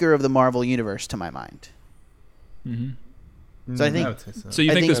weaker of the Marvel universe to my mind. So I think. So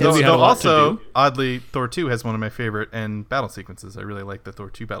you think this movie had a lot to do? Oddly, Thor 2 has one of my favorite end battle sequences. I really like the Thor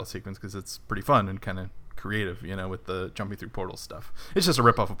 2 battle sequence because it's pretty fun and kind of creative, with the jumping through portal stuff. It's just a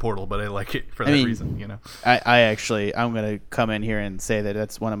rip off of Portal, but I like it for that reason, I'm going to come in here and say that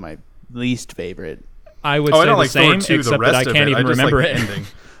that's one of my least favorite. I would say the same, except that I can't even remember it. Ending.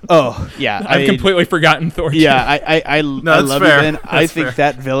 Oh, yeah. I've completely forgotten Thor 2. Yeah, I love you, Ben. I think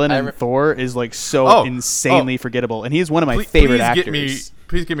that villain in Thor is like so insanely forgettable, and he's one of my favorite actors.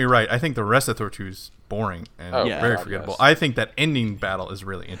 Please get me right. I think the rest of Thor 2 is boring and very forgettable. Yes. I think that ending battle is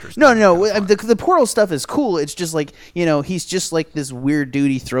really interesting. No. The portal stuff is cool. It's just like, he's just like this weird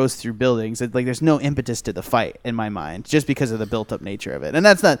dude he throws through buildings. Like there's no impetus to the fight in my mind, just because of the built up nature of it. And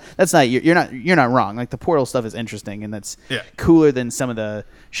that's not you're not wrong. Like the portal stuff is interesting and that's cooler than some of the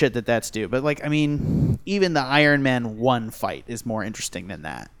shit that's due. But like, I mean, even the Iron Man 1 fight is more interesting than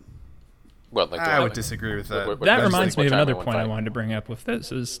that. Well, like I would disagree with that. That reminds me of another point I wanted to bring up with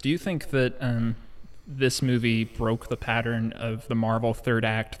this is, do you think that this movie broke the pattern of the Marvel third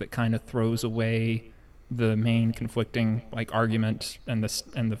act that kind of throws away the main conflicting argument and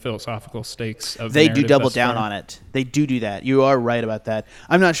the philosophical stakes of they do double down on it. They do that. You are right about that.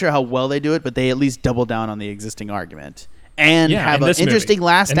 I'm not sure how well they do it, but they at least double down on the existing argument and have an interesting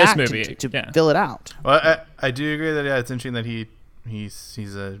last act to fill it out. Well, I do agree that it's interesting that he's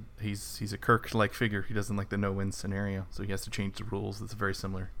a Kirk-like figure. He doesn't like the no-win scenario, so he has to change the rules. It's a very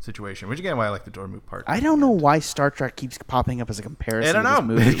similar situation, which again why I like the Dormammu part. I don't know why Star Trek keeps popping up as a comparison to this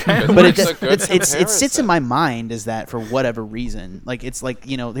movie, but it sits in my mind as that for whatever reason. Like it's like,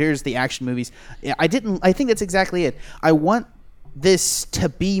 here's the action movies. I think that's exactly it. I want this to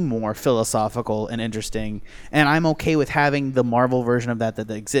be more philosophical and interesting, and I'm okay with having the Marvel version of that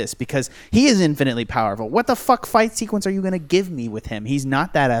exists because he is infinitely powerful. What the fuck fight sequence are you going to give me with him? He's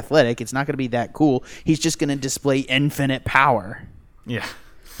not that athletic. It's not going to be that cool. He's just going to display infinite power. Yeah.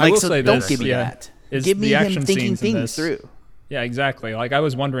 I will say don't give me that. Give me him thinking things through. Yeah, exactly. Like I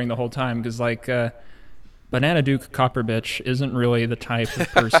was wondering the whole time because Banana Duke Copperbitch isn't really the type of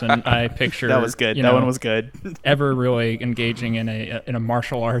person I picture. That was good. That one was good. Ever really engaging in a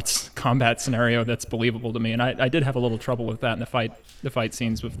martial arts combat scenario that's believable to me, and I did have a little trouble with that in the fight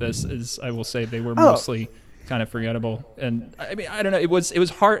scenes with this. Is I will say they were mostly kind of forgettable, and I mean I don't know. It was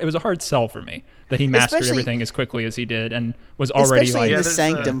hard. It was a hard sell for me that he mastered everything as quickly as he did, and was already especially in the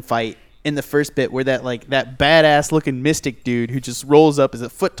Sanctum fight. In the first bit where that badass looking mystic dude who just rolls up, is a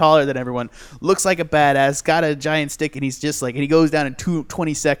foot taller than everyone, looks like a badass, got a giant stick, and he's just and he goes down in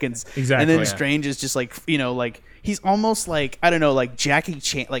 20 seconds. Exactly. And then Strange is just he's almost like Jackie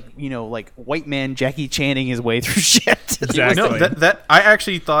Chan, white man Jackie Channing his way through shit. Exactly. No, that I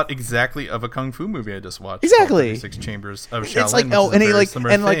actually thought exactly of a kung fu movie I just watched. Exactly. 6 Chambers of Shaolin. It's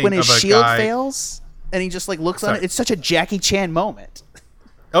and when his shield fails and he just looks on it, it's such a Jackie Chan moment.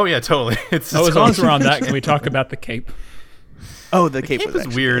 Oh yeah, totally. As long as we're on that, can we talk about the cape? Oh, the cape was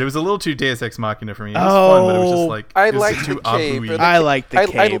weird. Good. It was a little too Deus Ex Machina for me. It was fun, but it was just I like the cape. I like the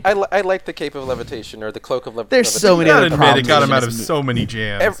cape. I like the cape of levitation or the cloak of levitation. There's so many other problems. It got him out of so many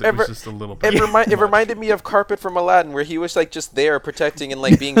jams. It was just a little bit. It reminded me of Carpet from Aladdin, where he was just there protecting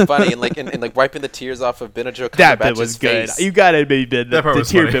and being funny and wiping the tears off of Benadryl Cumberbatch's That bit was good. Face. You gotta admit, the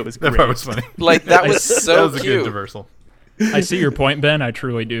tear bit was great. That part was funny. That was so cute. That was a good diversal. I see your point, Ben. I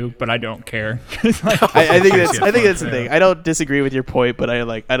truly do, but I don't care. I think that's the thing. I don't disagree with your point, but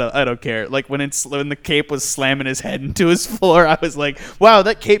I don't care. Like when the cape was slamming his head into his floor, I was like, wow,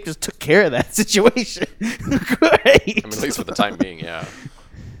 that cape just took care of that situation. Great. I mean, at least for the time being, yeah.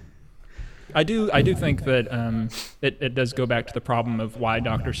 I do think that it does go back to the problem of why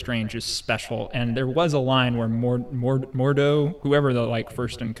Doctor Strange is special. And there was a line where Mordo, whoever the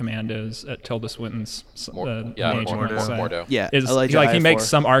first in command is at Tilda Swinton's Mordo. Yeah, he makes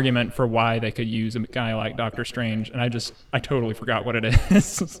some argument for why they could use a guy like Doctor Strange, and I totally forgot what it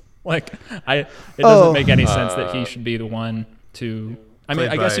is. It doesn't make any sense that he should be the one to. I mean,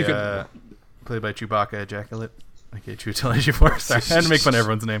 I guess you could. Played by Chewbacca Ejaculate. Okay, Chiwetel Ejiofor. Sorry, I had to make fun of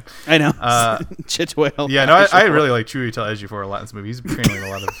everyone's name. I know. Chitwell. Yeah, no, I really like Chiwetel Ejiofor a lot in this movie. He's channeling a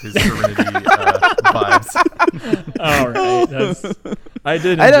lot of his Serenity vibes. All right. I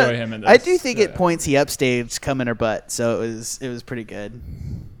did enjoy him in this. I do think at points he upstaged Cum in Her Butt, so it was pretty good.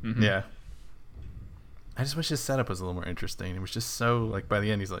 Mm-hmm. Yeah. I just wish his setup was a little more interesting. It was just so, like, by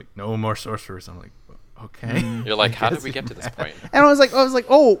the end, he's like, no more sorcerers. I'm like, okay. You're like, how did we get to this point? And I was like,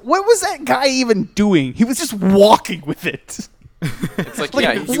 oh, what was that guy even doing? He was just walking with it. It's like, Like,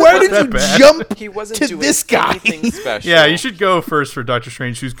 yeah, where did you jump he wasn't to doing this guy? anything special. Yeah, you should go first for Doctor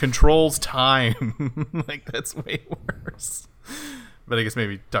Strange, who controls time. Like, that's way worse. But I guess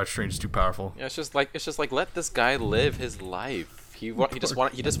maybe Doctor Strange is too powerful. Yeah, it's just like let this guy live his life. He just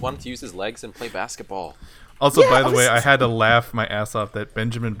wanted to use his legs and play basketball. Also, by the way, I had to laugh my ass off that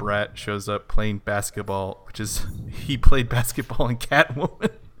Benjamin Bratt shows up playing basketball, which is he played basketball in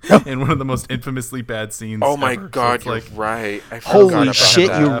Catwoman in one of the most infamously bad scenes. Oh my ever. God, So you're it's right. I forgot Holy about shit,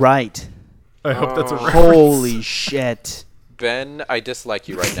 that. you're right. I hope that's a reference. Holy shit. Ben, I dislike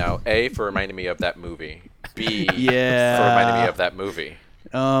you right now. A, for reminding me of that movie. B, Yeah. for reminding me of that movie.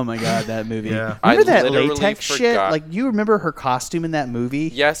 Oh my god, that movie. Yeah. Remember I that literally latex shit? forgot. Like, you remember her costume in that movie?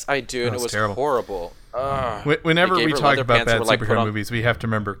 Yes, I do, and That it was was terrible. horrible. Whenever They we gave her talk leather about pants that bad were, like, put superhero on- movies, we have to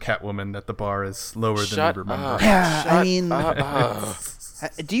remember Catwoman at the bar is lower than Shut we remember. up. Yeah, I mean, up.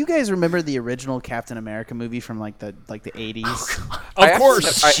 do you guys remember the original Captain America movie from like the 80s? Of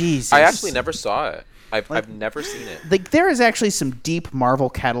course. Jesus. I actually never saw it. I've never seen it. Like, there is actually some deep Marvel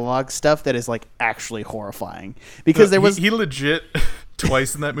catalog stuff that is like actually horrifying because there was he legit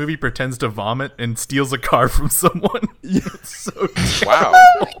twice in that movie pretends to vomit and steals a car from someone. It's so Wow.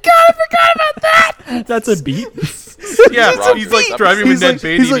 That's a beat. yeah, Rogers. he's like driving with Ned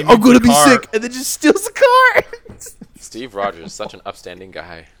Beatty. he's like, and he I'm gonna needs a be car. sick, and then just steals the car. Steve Rogers, such an upstanding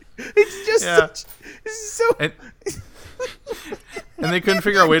guy. It's just Yeah. such, it's so. And they couldn't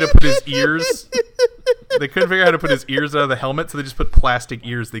figure out a way to put his ears. They couldn't figure out how to put his ears out of the helmet, so they just put plastic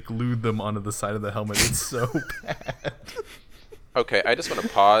ears. They glued them onto the side of the helmet. It's so bad. Okay, I just want to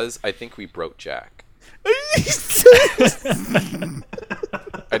pause. I think we broke Jack.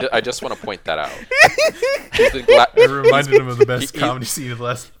 I just want to point that out. He's been It reminded him of the best he- comedy scene of the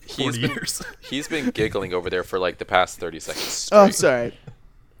last 40 been, years. He's been giggling over there for like the past 30 seconds straight. Oh, sorry.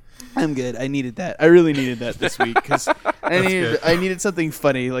 I'm good. I needed that. I really needed that this week because I needed something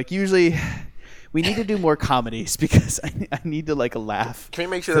funny. Like, usually we need to do more comedies because I need to like laugh. Can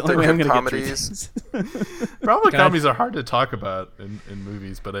we make sure It's that the only they're way I'm good gonna get comedies? Probably Can I- comedies are hard to talk about in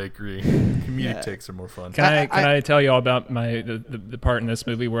movies, but I agree. Comedic Yeah. takes are more fun. Can I tell you all about the part in this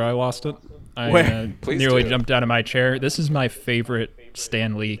movie where I lost it? I Where? Please nearly do. jumped out of my chair. This is my favorite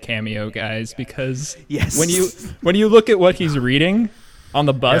Stan Lee cameo, guys, because Yes. when you look at what he's reading on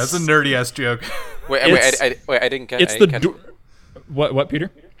the Yeah, bus, that's a nerdy ass joke. Wait, It's- I didn't get. it's I the didn't catch, what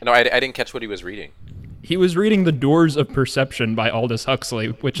Peter? no, I didn't catch what he was reading. He was reading The Doors of Perception by Aldous Huxley,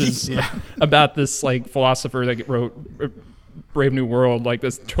 which is about this like philosopher that wrote Brave New World, like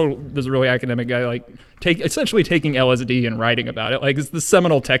this really academic guy, like essentially taking LSD and writing about it. Like, it's the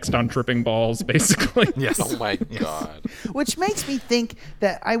seminal text on tripping balls, basically. Yes. Oh my god. Which makes me think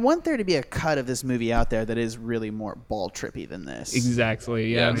that I want there to be a cut of this movie out there that is really more ball trippy than this.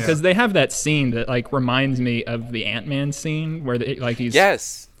 Exactly, yeah. Yes. Because they have that scene that like reminds me of the Ant-Man scene where like he's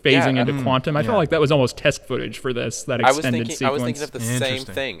Yes. phasing Yeah, into quantum. I felt like that was almost test footage for this. That I was extended thinking. sequence. I was thinking of the same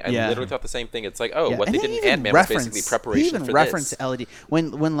Interesting. thing. I Yeah. literally thought the same thing. It's like, oh, Yeah. what And they they did in even Ant-Man was reference- basically they preparation even for reference this. LED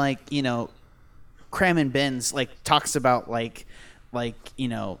when like, you know, Cram and Benz like talks about like you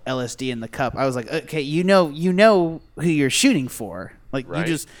know, LSD in the cup. I was like, okay, you know who you're shooting for. Like, Right.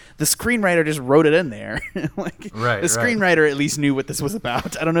 the screenwriter just wrote it in there. Like, Right, the screenwriter at least knew what this was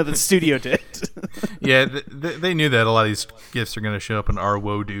about. I don't know if the studio did. Yeah, they knew that a lot of these gifts are going to show up in our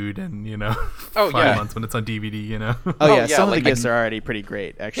Whoa Dude and, you know, Oh, 5 yeah. months when it's on DVD, you know. Oh, Oh, yeah, yeah, some of like, the gifts are already pretty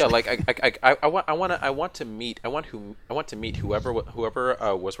great, actually. Yeah, like I want to meet whoever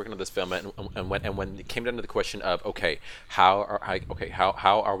was working on this film, and when it came down to the question of how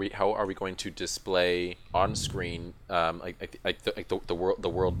are we going to display on screen the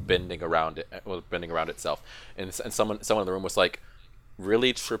world bending around itself, and someone in the room was like,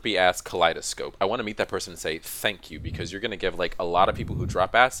 really trippy ass kaleidoscope. I want to meet that person and say thank you, because you're gonna give like a lot of people who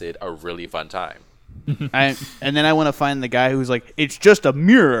drop acid a really fun time. And then I want to find the guy who's like, it's just a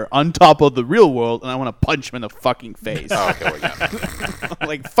mirror on top of the real world, and I want to punch him in the fucking face. Oh, okay, well, yeah.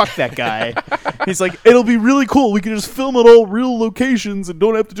 Like, fuck that guy. He's like, it'll be really cool. We can just film at all real locations and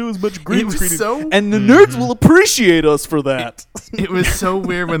don't have to do as much green It was screening. so- And the nerds will appreciate us for that. It was so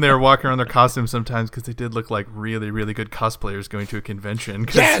weird when they were walking around their costumes sometimes, because they did look like really, really good cosplayers going to a convention.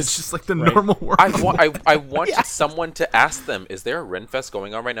 'Cause Yes! it's just like the normal world. I want someone to ask them, is there a Renfest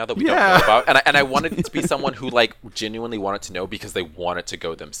going on right now that we don't Yeah. know about? And I want wanted it to be someone who like genuinely wanted to know because they wanted to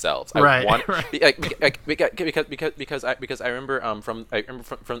go themselves. Right. Because I remember from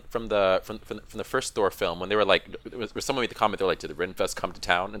the first Thor film when they were like, someone made the comment, they're like, did the Renfest come to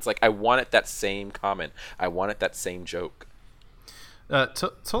town? And it's like, I wanted that same comment. I wanted that same joke.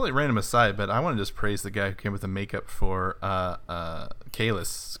 Totally random aside, but I want to just praise the guy who came with the makeup for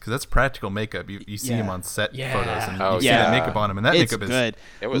Kahless, because that's practical makeup. You see him on set photos, and you see that makeup on him, and that it's makeup good.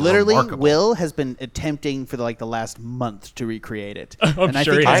 It was literally remarkable. Will has been attempting for the last month to recreate it. I'm and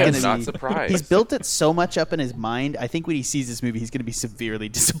sure I think he he's has. gonna I'm be, not surprised. He's built it so much up in his mind. I think when he sees this movie, he's going to be severely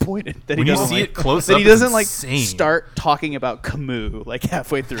disappointed that When he you doesn't see it close that up, he doesn't it's insane. start talking about Camus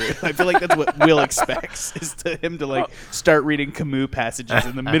halfway through. I feel like that's what Will expects is to him to start reading Camus passages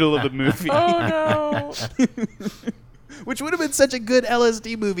in the middle of the movie. Oh no! Which would have been such a good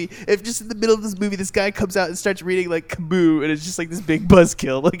LSD movie if just in the middle of this movie, this guy comes out and starts reading Camus, and it's just this big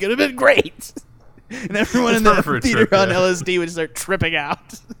buzzkill. It would have been great. And everyone in the theater on LSD would start tripping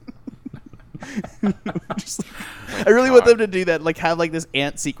out. I really want them to do that, have this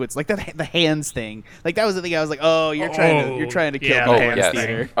ant sequence, the hands thing. That was the thing I was like, oh, you're trying to kill the hands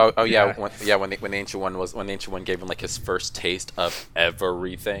theater. When the ancient one gave him his first taste of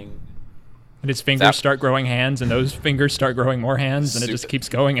everything. And his fingers start growing hands, and those fingers start growing more hands, and it just keeps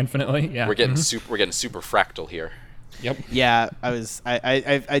going infinitely. Yeah, we're getting super fractal here. Yep. Yeah,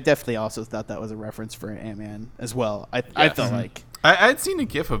 I definitely also thought that was a reference for Ant-Man as well. I felt like I'd seen a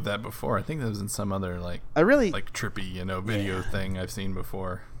GIF of that before. I think that was in some other trippy video thing I've seen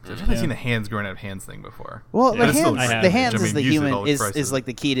before. I've definitely seen the hands growing out of hands thing before. Well, Yeah. the hands is the human Christ. is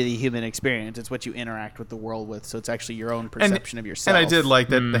the key to the human experience. It's what you interact with the world with. So it's actually your own perception of yourself. And I did like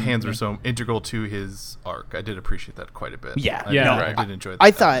that the hands were so integral to his arc. I did appreciate that quite a bit. Yeah. I did enjoy that.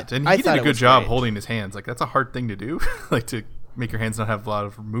 I thought and I he thought did a it good was job great. holding his hands. That's a hard thing to do, to make your hands not have a lot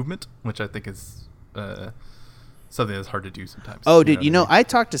of movement, which I think is something that's hard to do sometimes. Oh, dude, I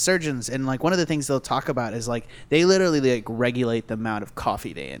talked to surgeons, and one of the things they'll talk about is they literally regulate the amount of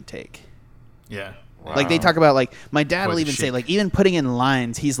coffee they intake. Yeah. Wow. They talk about my dad will Quite a even say shake. even putting in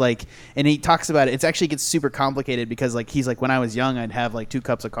lines, he's and he talks about it. It actually gets super complicated because he's when I was young, I'd have 2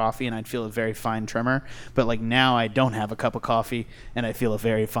 cups of coffee and I'd feel a very fine tremor, but now I don't have a cup of coffee and I feel a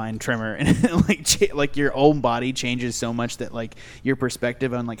very fine tremor, and your own body changes so much that your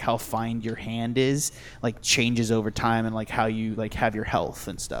perspective on how fine your hand is changes over time, and how you have your health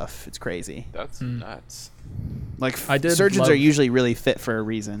and stuff. It's crazy. That's nuts. Surgeons are usually really fit for a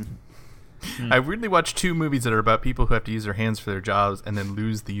reason. I weirdly watched 2 movies that are about people who have to use their hands for their jobs and then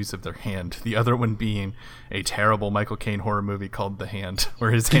lose the use of their hand. The other one being a terrible Michael Caine horror movie called The Hand, where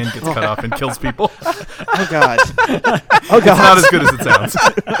his hand gets cut off and kills people. Oh God! It's not as good as it sounds.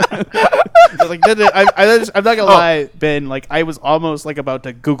 I'm not gonna lie, Ben. I was almost about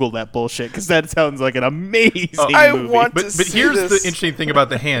to Google that bullshit because that sounds like an amazing movie. But here's the interesting thing about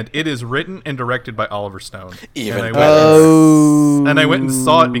The Hand. It is written and directed by Oliver Stone. Even And I went and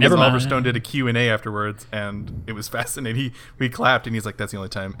saw it because Oliver Stone did a Q&A afterwards, and it was fascinating. We clapped, and he's like, that's the only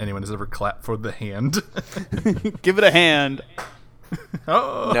time anyone has ever clapped for The Hand. Give it a hand.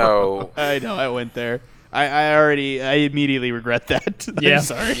 Oh. No. I know. I went there. I immediately regret that. Yeah. I'm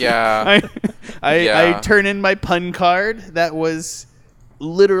sorry. Yeah. I turn in my pun card. That was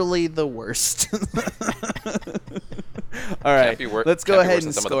literally the worst. All right. Let's go ahead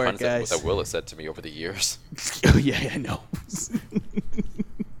and score it, guys. That Will has said to me over the years. Oh yeah, I know.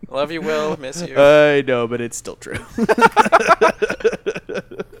 Love you, Will. Miss you. I know, but it's still true.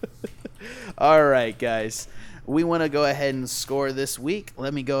 All right, guys. We want to go ahead and score this week.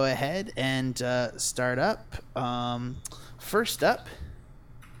 Let me go ahead and start up. First up,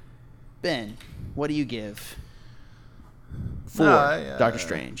 Ben, what do you give for Doctor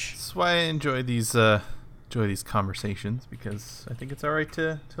Strange? That's why I enjoy these conversations, because I think it's all right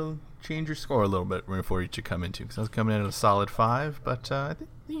to change your score a little bit before each you come into. Because I was coming in at a solid 5, but I think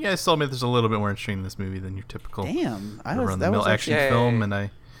you guys told me there's a little bit more interesting in this movie than your typical run-of-the-mill action film, and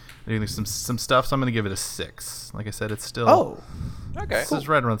I think there's some stuff, so I'm going to give it a 6. Like I said, it's still okay. This is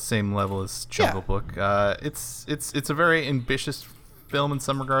right around the same level as Jungle Book. It's a very ambitious film in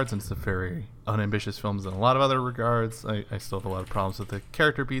some regards, and it's a very unambitious film in a lot of other regards. I still have a lot of problems with the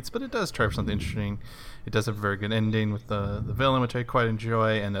character beats, but it does try for something interesting. It does have a very good ending with the villain, which I quite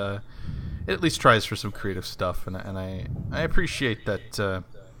enjoy, and it at least tries for some creative stuff, and I appreciate that.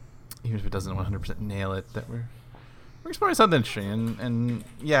 Even if it doesn't 100% nail it, that we're exploring something interesting, and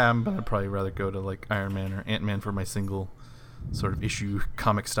yeah, I'm gonna probably rather go to Iron Man or Ant-Man for my single sort of issue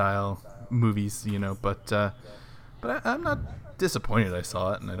comic style movies, but I'm not disappointed I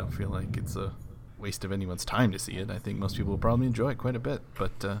saw it, and I don't feel like it's a waste of anyone's time to see it. I think most people will probably enjoy it quite a bit,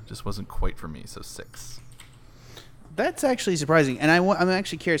 but just wasn't quite for me. So 6. That's actually surprising, and I'm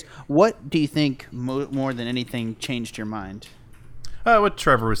actually curious. What do you think more than anything changed your mind? What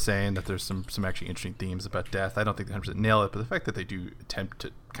Trevor was saying, that there's some actually interesting themes about death. I don't think they 100% nail it, but the fact that they do attempt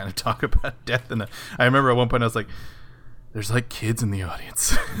to kind of talk about death. And I remember at one point I was like, there's like kids in the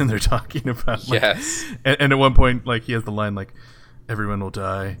audience and they're talking about like, yes. And at one point, like, he has the line like, everyone will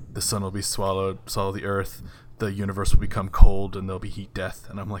die, the sun will be swallowed, swallow the earth, the universe will become cold, and there'll be heat death.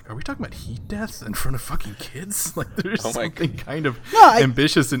 And I'm like, are we talking about heat death in front of fucking kids? Like, there's something kind of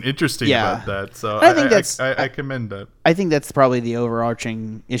ambitious and interesting about that. So I commend that. I think that's probably the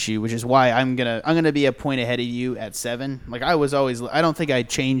overarching issue, which is why I'm gonna be a point ahead of you at 7. Like, I don't think I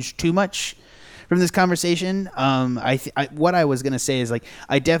changed too much from this conversation. What I was gonna say is, like,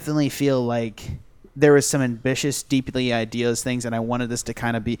 I definitely feel like there was some ambitious, deeply ideas things, and I wanted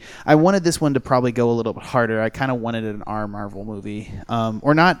this one to probably go a little bit harder. I kind of wanted an R Marvel movie,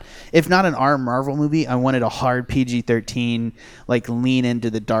 or not. If not an R Marvel movie, I wanted a hard PG-13, like, lean into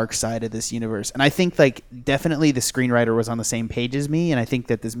the dark side of this universe. And I think, like, definitely the screenwriter was on the same page as me, and I think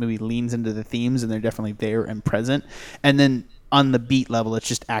that this movie leans into the themes, and they're definitely there and present. And then on the beat level, it's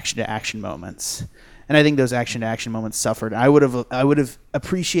just action to action moments. And I think those action to action moments suffered. I would have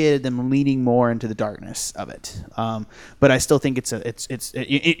appreciated them leaning more into the darkness of it. But I still think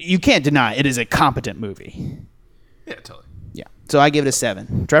you can't deny it is a competent movie. Yeah, totally. Yeah. So I give it a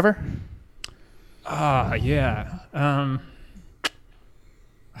 7. Trevor? Yeah. I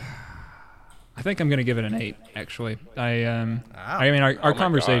think I'm gonna give it an 8. Actually, I mean, our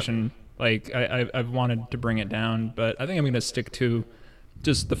conversation, like, I've wanted to bring it down, but I think I'm gonna stick to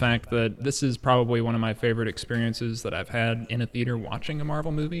just the fact that this is probably one of my favorite experiences that I've had in a theater watching a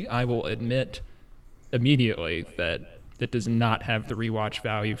Marvel movie. I will admit immediately that it does not have the rewatch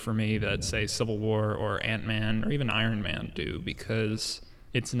value for me that, say, Civil War or Ant-Man or even Iron Man do, because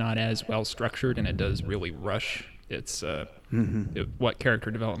it's not as well structured and it does really rush its what character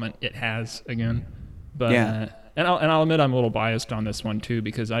development it has again. But yeah. And I'll admit I'm a little biased on this one too,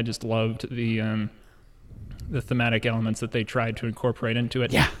 because I just loved the thematic elements that they tried to incorporate into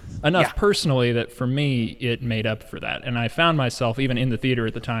it enough personally that for me it made up for that. And I found myself even in the theater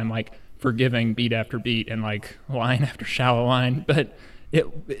at the time, like, forgiving beat after beat and, like, line after shallow line, but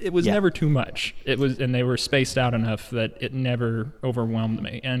it was never too much. And they were spaced out enough that it never overwhelmed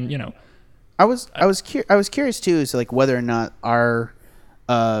me. And, you know, I was curious too, as to, like, whether or not our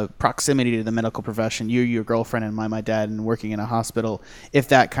proximity to the medical profession, your girlfriend and my dad, and working in a hospital, if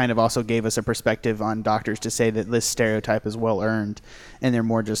that kind of also gave us a perspective on doctors to say that this stereotype is well earned and they're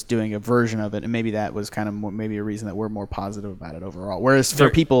more just doing a version of it, and maybe that was kind of maybe a reason that we're more positive about it overall. Whereas for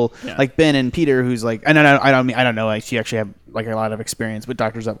people like Ben and Peter, who's like, I don't know, like, you actually have, like, a lot of experience with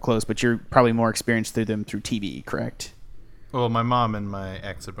doctors up close, but you're probably more experienced through them through TV, correct? Well, my mom and my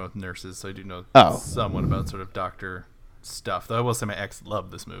ex are both nurses, so I do know somewhat about sort of doctor stuff. Though I will say my ex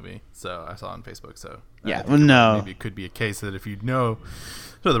loved this movie, so I saw it on Facebook. So maybe it could be a case that if you know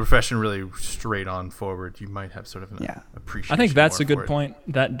the profession really straight on forward, you might have sort of an appreciation. I think that's a good point.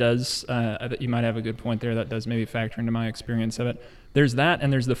 That does you might have a good point there. That does maybe factor into my experience of it. There's that,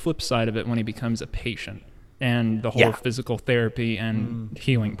 and there's the flip side of it when he becomes a patient, and the whole physical therapy and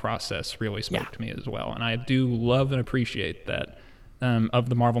healing process really spoke to me as well. And I do love and appreciate that. Of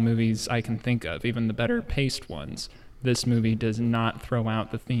the Marvel movies I can think of, even the better paced ones, this movie does not throw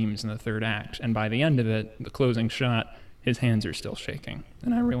out the themes in the third act. And by the end of it, the closing shot, his hands are still shaking.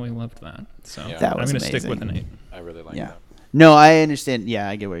 And I really loved that. So that I'm going to stick with an 8. I really like that. No, I understand. Yeah,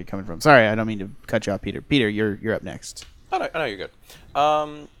 I get where you're coming from. Sorry, I don't mean to cut you off, Peter. Peter, you're up next. Oh, no, you're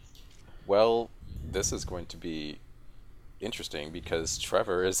good. Well, this is going to be interesting because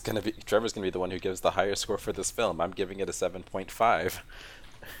Trevor is going to be the one who gives the highest score for this film. I'm giving it a 7.5.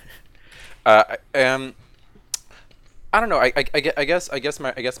 I don't know. I guess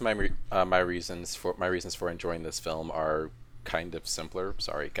my reasons for enjoying this film are kind of simpler.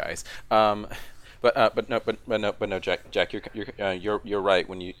 Sorry, guys. But no, Jack, you're right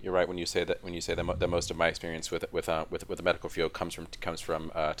when you say that most of my experience with the medical field comes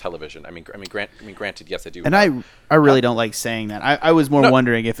from television. I mean, granted, yes, I do. And I really don't like saying that. I was more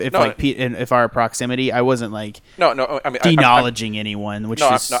wondering if our proximity, I wasn't like I mean, denologing anyone, which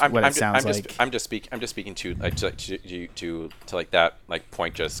is what it sounds like. I'm just speaking to like to like that like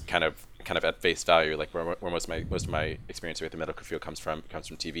point, just kind of at face value, like where most of my experience with the medical field comes from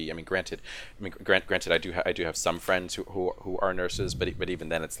TV. I mean, granted, I do have some friends who are nurses, but even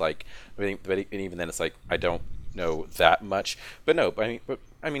then it's like, I don't know that much. But no,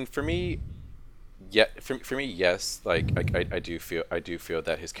 I mean, for me, Yeah, for me, yes. Like I do feel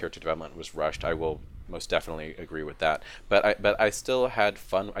that his character development was rushed. I will most definitely agree with that. But I still had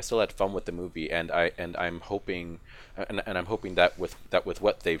fun. I still had fun with the movie, and I'm hoping, and I'm hoping that with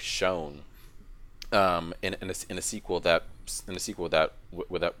what they've shown, in a sequel that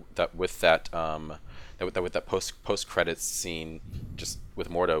with that post credits scene, just with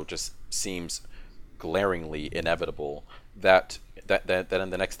Mordo, just seems glaringly inevitable that in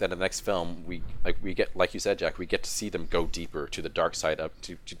the next film we get, like you said, Jack, we get to see them go deeper to the dark side of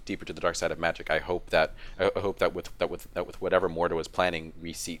deeper to the dark side of magic. I hope that with whatever Mordo is planning,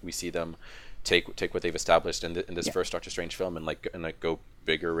 we see them take what they've established in this first Doctor Strange film and go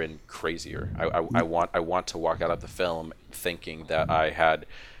bigger and crazier. I want to walk out of the film thinking that I had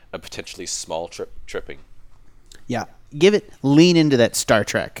a potentially small tripping. Yeah, lean into that Star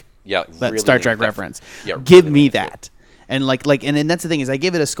Trek. Yeah, that Star Trek reference. Yeah, give me that. And and that's the thing is, I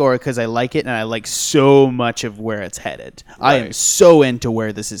give it a score because I like it and I like so much of where it's headed. Right. I am so into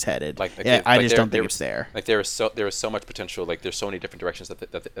where this is headed. I just don't think it's there. Like there is so much potential. Like there's so many different directions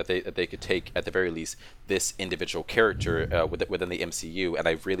that they could take, at the very least, this individual character within the MCU. And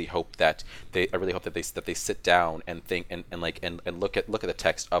I really hope that they sit down and think and look at the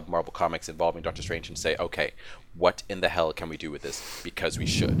text of Marvel Comics involving Doctor Strange and say, okay, what in the hell can we do with this? Because we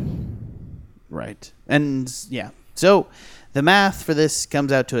should. Right. And yeah. So the math for this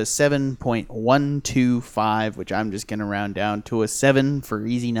comes out to a 7.125, which I'm just going to round down to a 7 for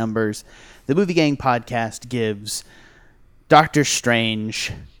easy numbers. The Movie Gang podcast gives Doctor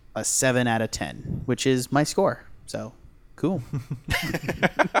Strange a 7 out of 10, which is my score. So cool.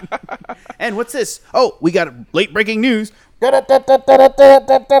 And what's this? Oh, we got late breaking news.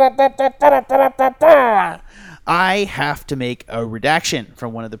 I have to make a redaction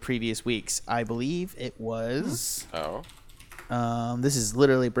from one of the previous weeks. I believe it was. Oh. This is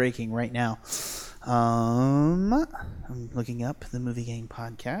literally breaking right now. I'm looking up the Movie Gang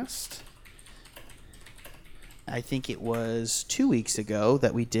podcast. I think it was 2 weeks ago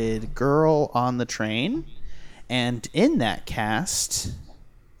that we did Girl on the Train. And in that cast,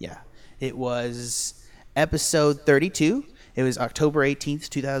 it was episode 32. It was October 18th,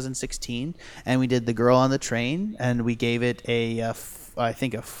 2016, and we did The Girl on the Train, and we gave it I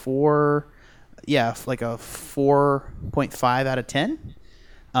think a 4, like a 4.5 out of 10.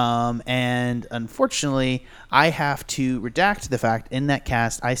 And unfortunately, I have to redact the fact in that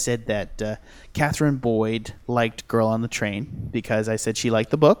cast I said that Catherine Boyd liked Girl on the Train because I said she liked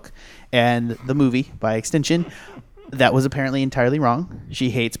the book and the movie by extension. That was apparently entirely wrong.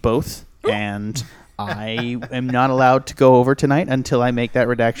 She hates both, and I am not allowed to go over tonight until I make that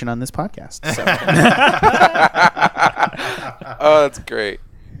redaction on this podcast. So. Oh, that's great.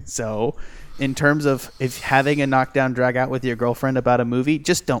 So, in terms of if having a knockdown drag out with your girlfriend about a movie,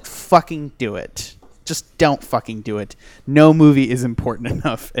 just don't fucking do it. Just don't fucking do it. No movie is important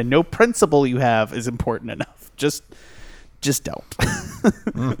enough, and no principle you have is important enough. Just don't.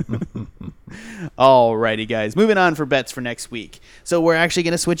 Alrighty, guys. Moving on for bets for next week. So we're actually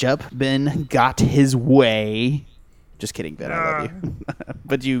going to switch up. Ben got his way. Just kidding, Ben. I love you.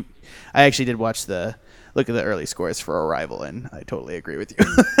 But I actually did look at the early scores for Arrival, and I totally agree with you.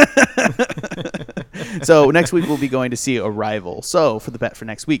 So next week we'll be going to see Arrival. So for the bet for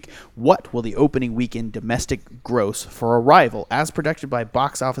next week, what will the opening weekend domestic gross for Arrival, as projected by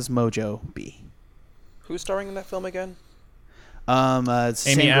Box Office Mojo, be? Who's starring in that film again? It's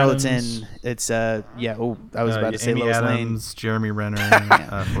the same girl that's in. It's I was about to say Amy Lois Adams, Lane. Jeremy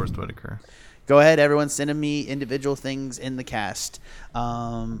Renner, Forrest Whitaker. Go ahead, everyone. Send me individual things in the cast.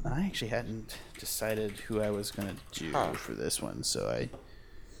 I actually hadn't decided who I was going to do for this one, so I.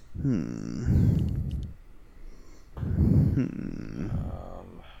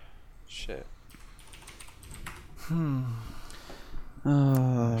 Shit.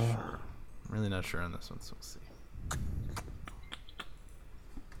 Really not sure on this one, so we'll see.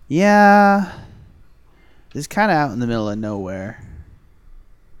 Yeah. It's kind of out in the middle of nowhere.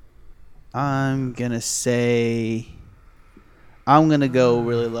 I'm going to go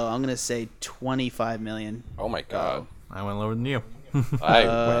really low. I'm going to say $25 million. Oh, my God. I went lower than you.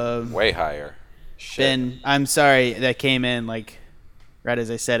 I went way higher. Shit. Ben, I'm sorry that came in right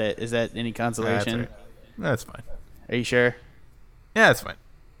as I said it. Is that any consolation? That's fine. Are you sure? Yeah, that's fine.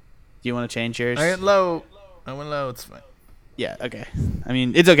 Do you want to change yours? I went low. It's fine. Yeah, okay. I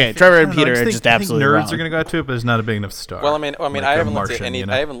mean, it's okay. Trevor and Peter are just absolutely nerds wrong. are going to go out to it, but it's not a big enough star. Well, I mean, I haven't looked at any.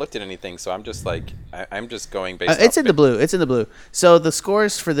 I haven't looked at anything, so I'm just I'm just going based. It's in the blue. It's in the blue. So the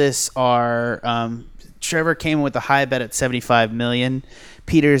scores for this are: Trevor came with a high bet at $75 million,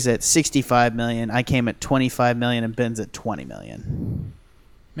 Peter's at $65 million, I came at $25 million, and Ben's at $20 million.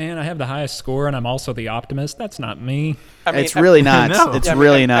 Man, I have the highest score, and I'm also the optimist. That's not me. It's really not. No. It's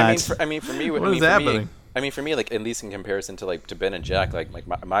really not. For me, what is happening? For me, like at least in comparison to to Ben and Jack, like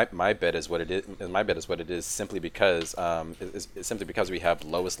my bet is what it is. My bet is what it is simply because we have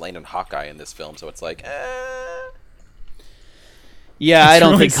Lois Lane and Hawkeye in this film. So it's like, yeah, I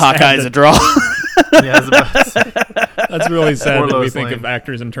don't think Hawkeye's a draw. Yeah, I was about to say. That's really sad that we Lois think Lane. of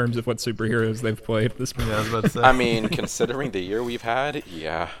actors in terms of what superheroes they've played at this point. Yeah, I was about to say. I mean, considering the year we've had,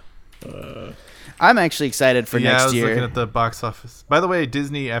 yeah. I'm actually excited for I next was year. looking at the box office. By the way,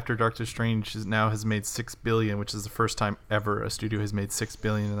 Disney, after Doctor Strange, has made $6 billion, which is the first time ever a studio has made $6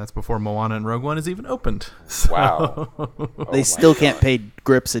 billion, and that's before Moana and Rogue One has even opened. So- Wow. They still can't pay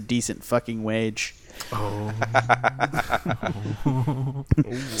Grips a decent fucking wage. Oh.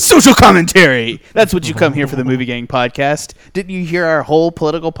 Social commentary. That's what you come here for the Movie Gang podcast. Didn't you hear our whole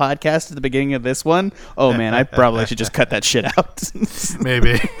political podcast at the beginning of this one? Oh man, I probably should just cut that shit out.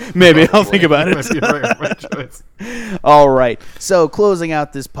 Maybe. Maybe I'll think about Might be it. a right choice. All right. So closing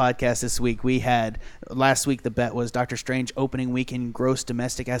out this podcast this week, we had last week the bet was Doctor Strange opening weekend gross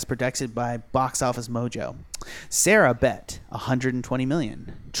domestic as predicted by Box Office Mojo. Sarah bet 120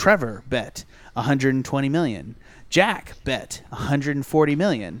 million. Trevor bet 120 million. Jack bet 140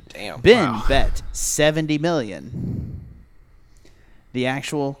 million. Damn. Ben bet 70 million. The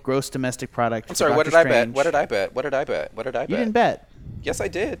actual gross domestic product. I'm sorry. for What did Doctor I bet? Strange- What did I bet? What did I bet? What did I bet? You didn't bet. Yes, I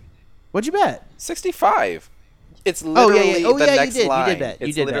did. What'd you bet? 65. It's Oh literally yeah, yeah. Oh the yeah, next you did. line. You did bet. It's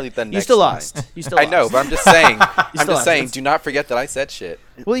You did literally bet. the next You still line. lost. You still I lost. know, but I'm just saying. still lost. Do not forget that I said shit.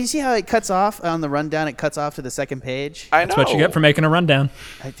 Well, you see how it cuts off on the rundown? It cuts off to the second page. I know. That's what you get for making a rundown.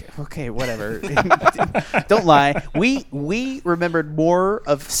 Okay, whatever. Don't lie. We remembered more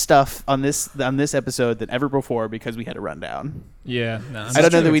of stuff on this episode than ever before because we had a rundown. Yeah. No, I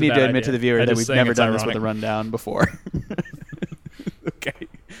don't know that we need to admit to the viewer that we've never done this with a run. rundown before.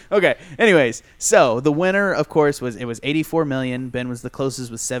 Okay. Anyways, so the winner, of course, was 84 million. Ben was the closest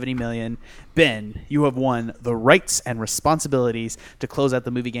with 70 million. Ben, you have won the rights and responsibilities to close out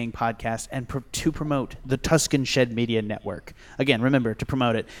the Movie Gang podcast and to promote the Tuscan Shed Media Network. Again, remember to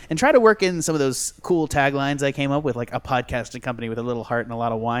promote it and try to work in some of those cool taglines I came up with, like a podcasting company with a little heart and a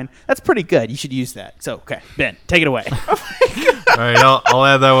lot of wine. That's pretty good. You should use that. So, okay, Ben, take it away. All right, I'll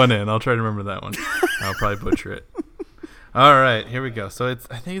add that one in. I'll try to remember that one. I'll probably butcher it. All right, here we go. So I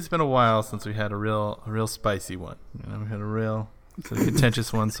think it's been a while since we had a real spicy one. We had a real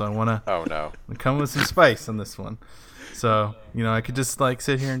contentious one. So I want to come with some spice on this one. So I could just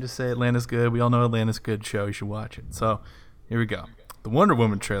sit here and just say Atlanta's good. We all know Atlanta's a good show. You should watch it. So here we go. The Wonder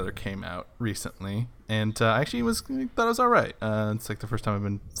Woman trailer came out recently, and actually thought it was all right. It's like the first time I've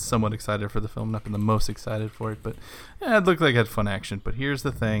been somewhat excited for the film. Not been the most excited for it, but it looked like it had fun action. But here's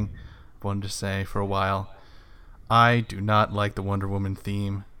the thing I wanted to say for a while. I do not like the Wonder Woman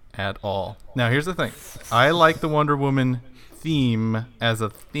theme at all. Now, here's the thing. I like the Wonder Woman theme as a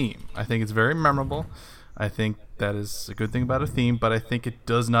theme. I think it's very memorable. I think that is a good thing about a theme, but I think it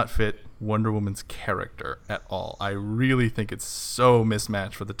does not fit Wonder Woman's character at all. I really think it's so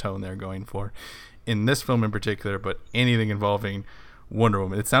mismatched for the tone they're going for in this film in particular, but anything involving Wonder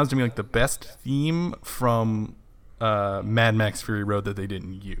Woman. It sounds to me like the best theme from Mad Max Fury Road that they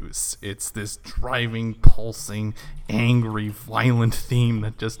didn't use. It's this driving, pulsing, angry, violent theme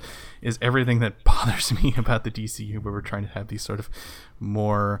that just is everything that bothers me about the DCU, where we're trying to have these sort of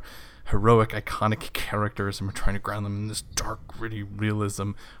more heroic, iconic characters, and we're trying to ground them in this dark, gritty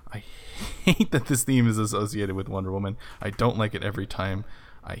realism. I hate that this theme is associated with Wonder Woman. I don't like it every time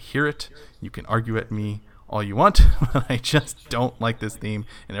I hear it. You can argue at me all you want, but I just don't like this theme,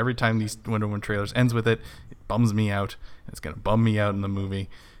 and every time these Wonder Woman trailers ends with it, it bums me out. It's going to bum me out in the movie,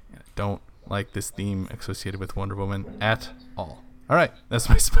 and I don't like this theme associated with Wonder Woman at all. All right, that's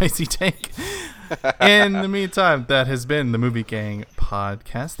my spicy take. In the meantime, that has been the Movie Gang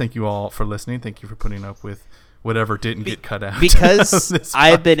podcast. Thank you all for listening. Thank you for putting up with whatever didn't get cut out. Because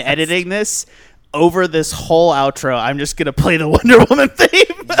I've been editing this, over this whole outro, I'm just going to play the Wonder Woman theme.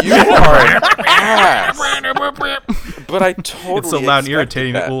 You are an ass. But I totally it's so loud and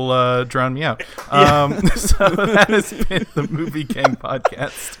irritating that. it will drown me out. So that has been the Movie Gang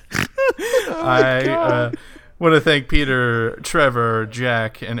podcast. I want to thank Peter, Trevor,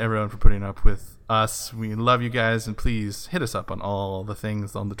 Jack, and everyone for putting up with us. We love you guys, and please hit us up on all the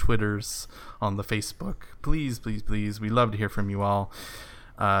things, on the Twitters, on the Facebook. Please, please, please. We love to hear from you all.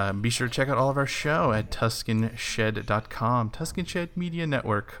 Be sure to check out all of our show at TuscanShed.com. Tuscan Shed Media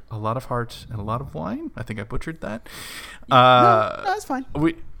Network. A lot of heart and a lot of wine. I think I butchered that. No, that's fine. All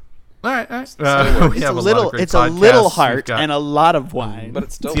right. It's a little heart and a lot of wine. But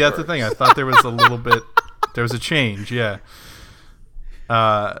it's still See, that's the thing. I thought there was a little bit. There was a change. Yeah.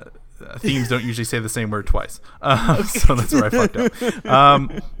 themes don't usually say the same word twice. So that's where I fucked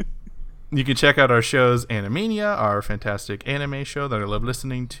up. You can check out our shows, Animania, our fantastic anime show that I love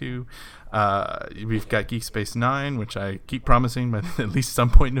listening to. We've got Geek Space 9, which I keep promising, but at least some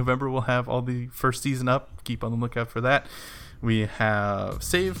point in November we'll have all the first season up. Keep on the lookout for that. We have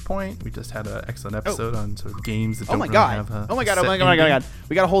Save Point. We just had an excellent episode on sort of games that don't really have a Oh my god.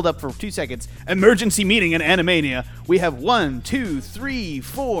 We got to hold up for 2 seconds. Emergency meeting in Animania. We have 1, 2, 3,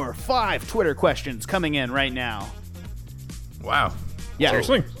 4, 5 Twitter questions coming in right now. Wow. Yeah.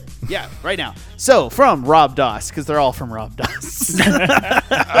 Seriously? Yeah, right now. So, from Rob Doss, because they're all from Rob Doss.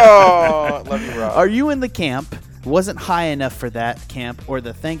 Oh, love you, Rob. Are you in the camp, wasn't high enough for that camp, or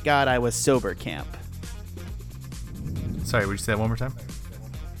the thank God I was sober camp? Sorry, would you say that one more time?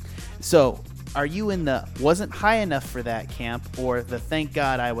 So, are you in the wasn't high enough for that camp, or the thank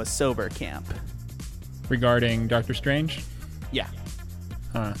God I was sober camp? Regarding Doctor Strange? Yeah.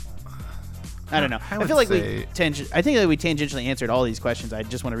 Huh. I don't know. I feel like we tangentially answered all these questions. I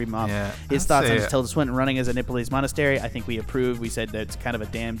just want to read them off. Yeah, His thoughts on Tilda Swinton running as a Nepalese monastery. I think we approved. We said that it's kind of a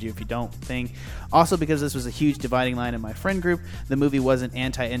damned you if you don't thing. Also, because this was a huge dividing line in my friend group, the movie wasn't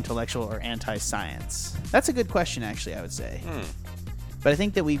anti-intellectual or anti-science. That's a good question, actually, I would say. But I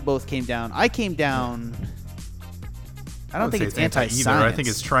think that we both came down. I came down... I don't think it's anti-science. I think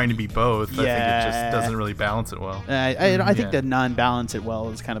it's trying to be both. Yeah. I think it just doesn't really balance it well. I think the non-balance it well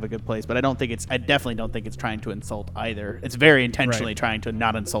is kind of a good place, but I definitely don't think it's trying to insult either. It's very intentionally trying to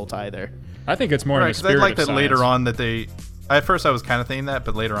not insult either. I think it's more in the spirit I like of that science. later on that they... At first I was kind of thinking that,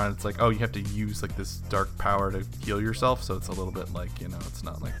 but later on it's like, oh, you have to use like this dark power to heal yourself, so it's a little bit like, it's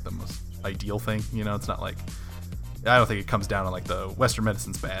not like the most ideal thing. It's not like... I don't think it comes down to like the Western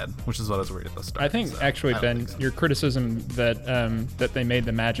medicine's bad, which is what I was worried at the start. I think actually, Ben, your criticism that that they made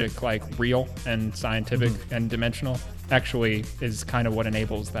the magic like real and scientific and dimensional actually is kind of what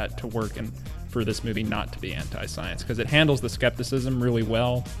enables that to work and for this movie not to be anti-science, because it handles the skepticism really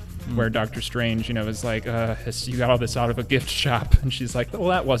well. Where Doctor Strange, is like, you got all this out of a gift shop, and she's like, well,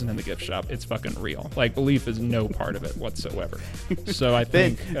 that wasn't in the gift shop. It's fucking real. Like, belief is no part of it whatsoever. So I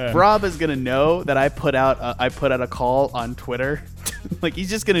think Rob is gonna know that I put out a call on Twitter. Like, he's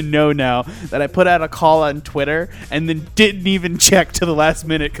just gonna know now that I put out a call on Twitter and then didn't even check to the last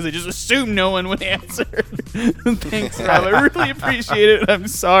minute because I just assumed no one would answer. Thanks, Rob. I really appreciate it. I'm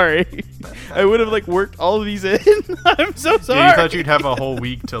sorry. I would have worked all of these in. I'm so sorry. Yeah, you thought you'd have a whole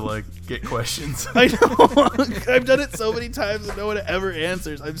week to get questions. I know. I've done it so many times and no one ever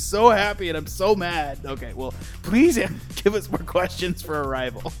answers. I'm so happy and I'm so mad. Okay, well, please give us more questions for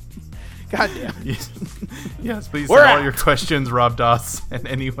Arrival. God damn. Yes, please send all your questions, Rob Doss, and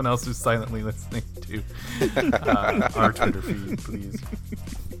anyone else who's silently listening to our Twitter feed, please.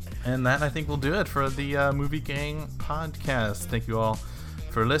 And that, I think, will do it for the Movie Gang podcast. Thank you all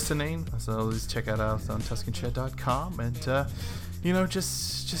for listening. As always, check out us on TuscanShed.com, and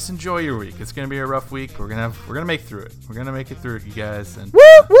just enjoy your week. It's gonna be a rough week. We're gonna make through it. We're gonna make it through it, you guys. And stick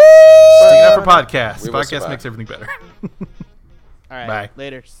it up for podcasts. Podcast makes everything better. All right. Bye.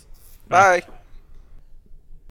 Later. Bye.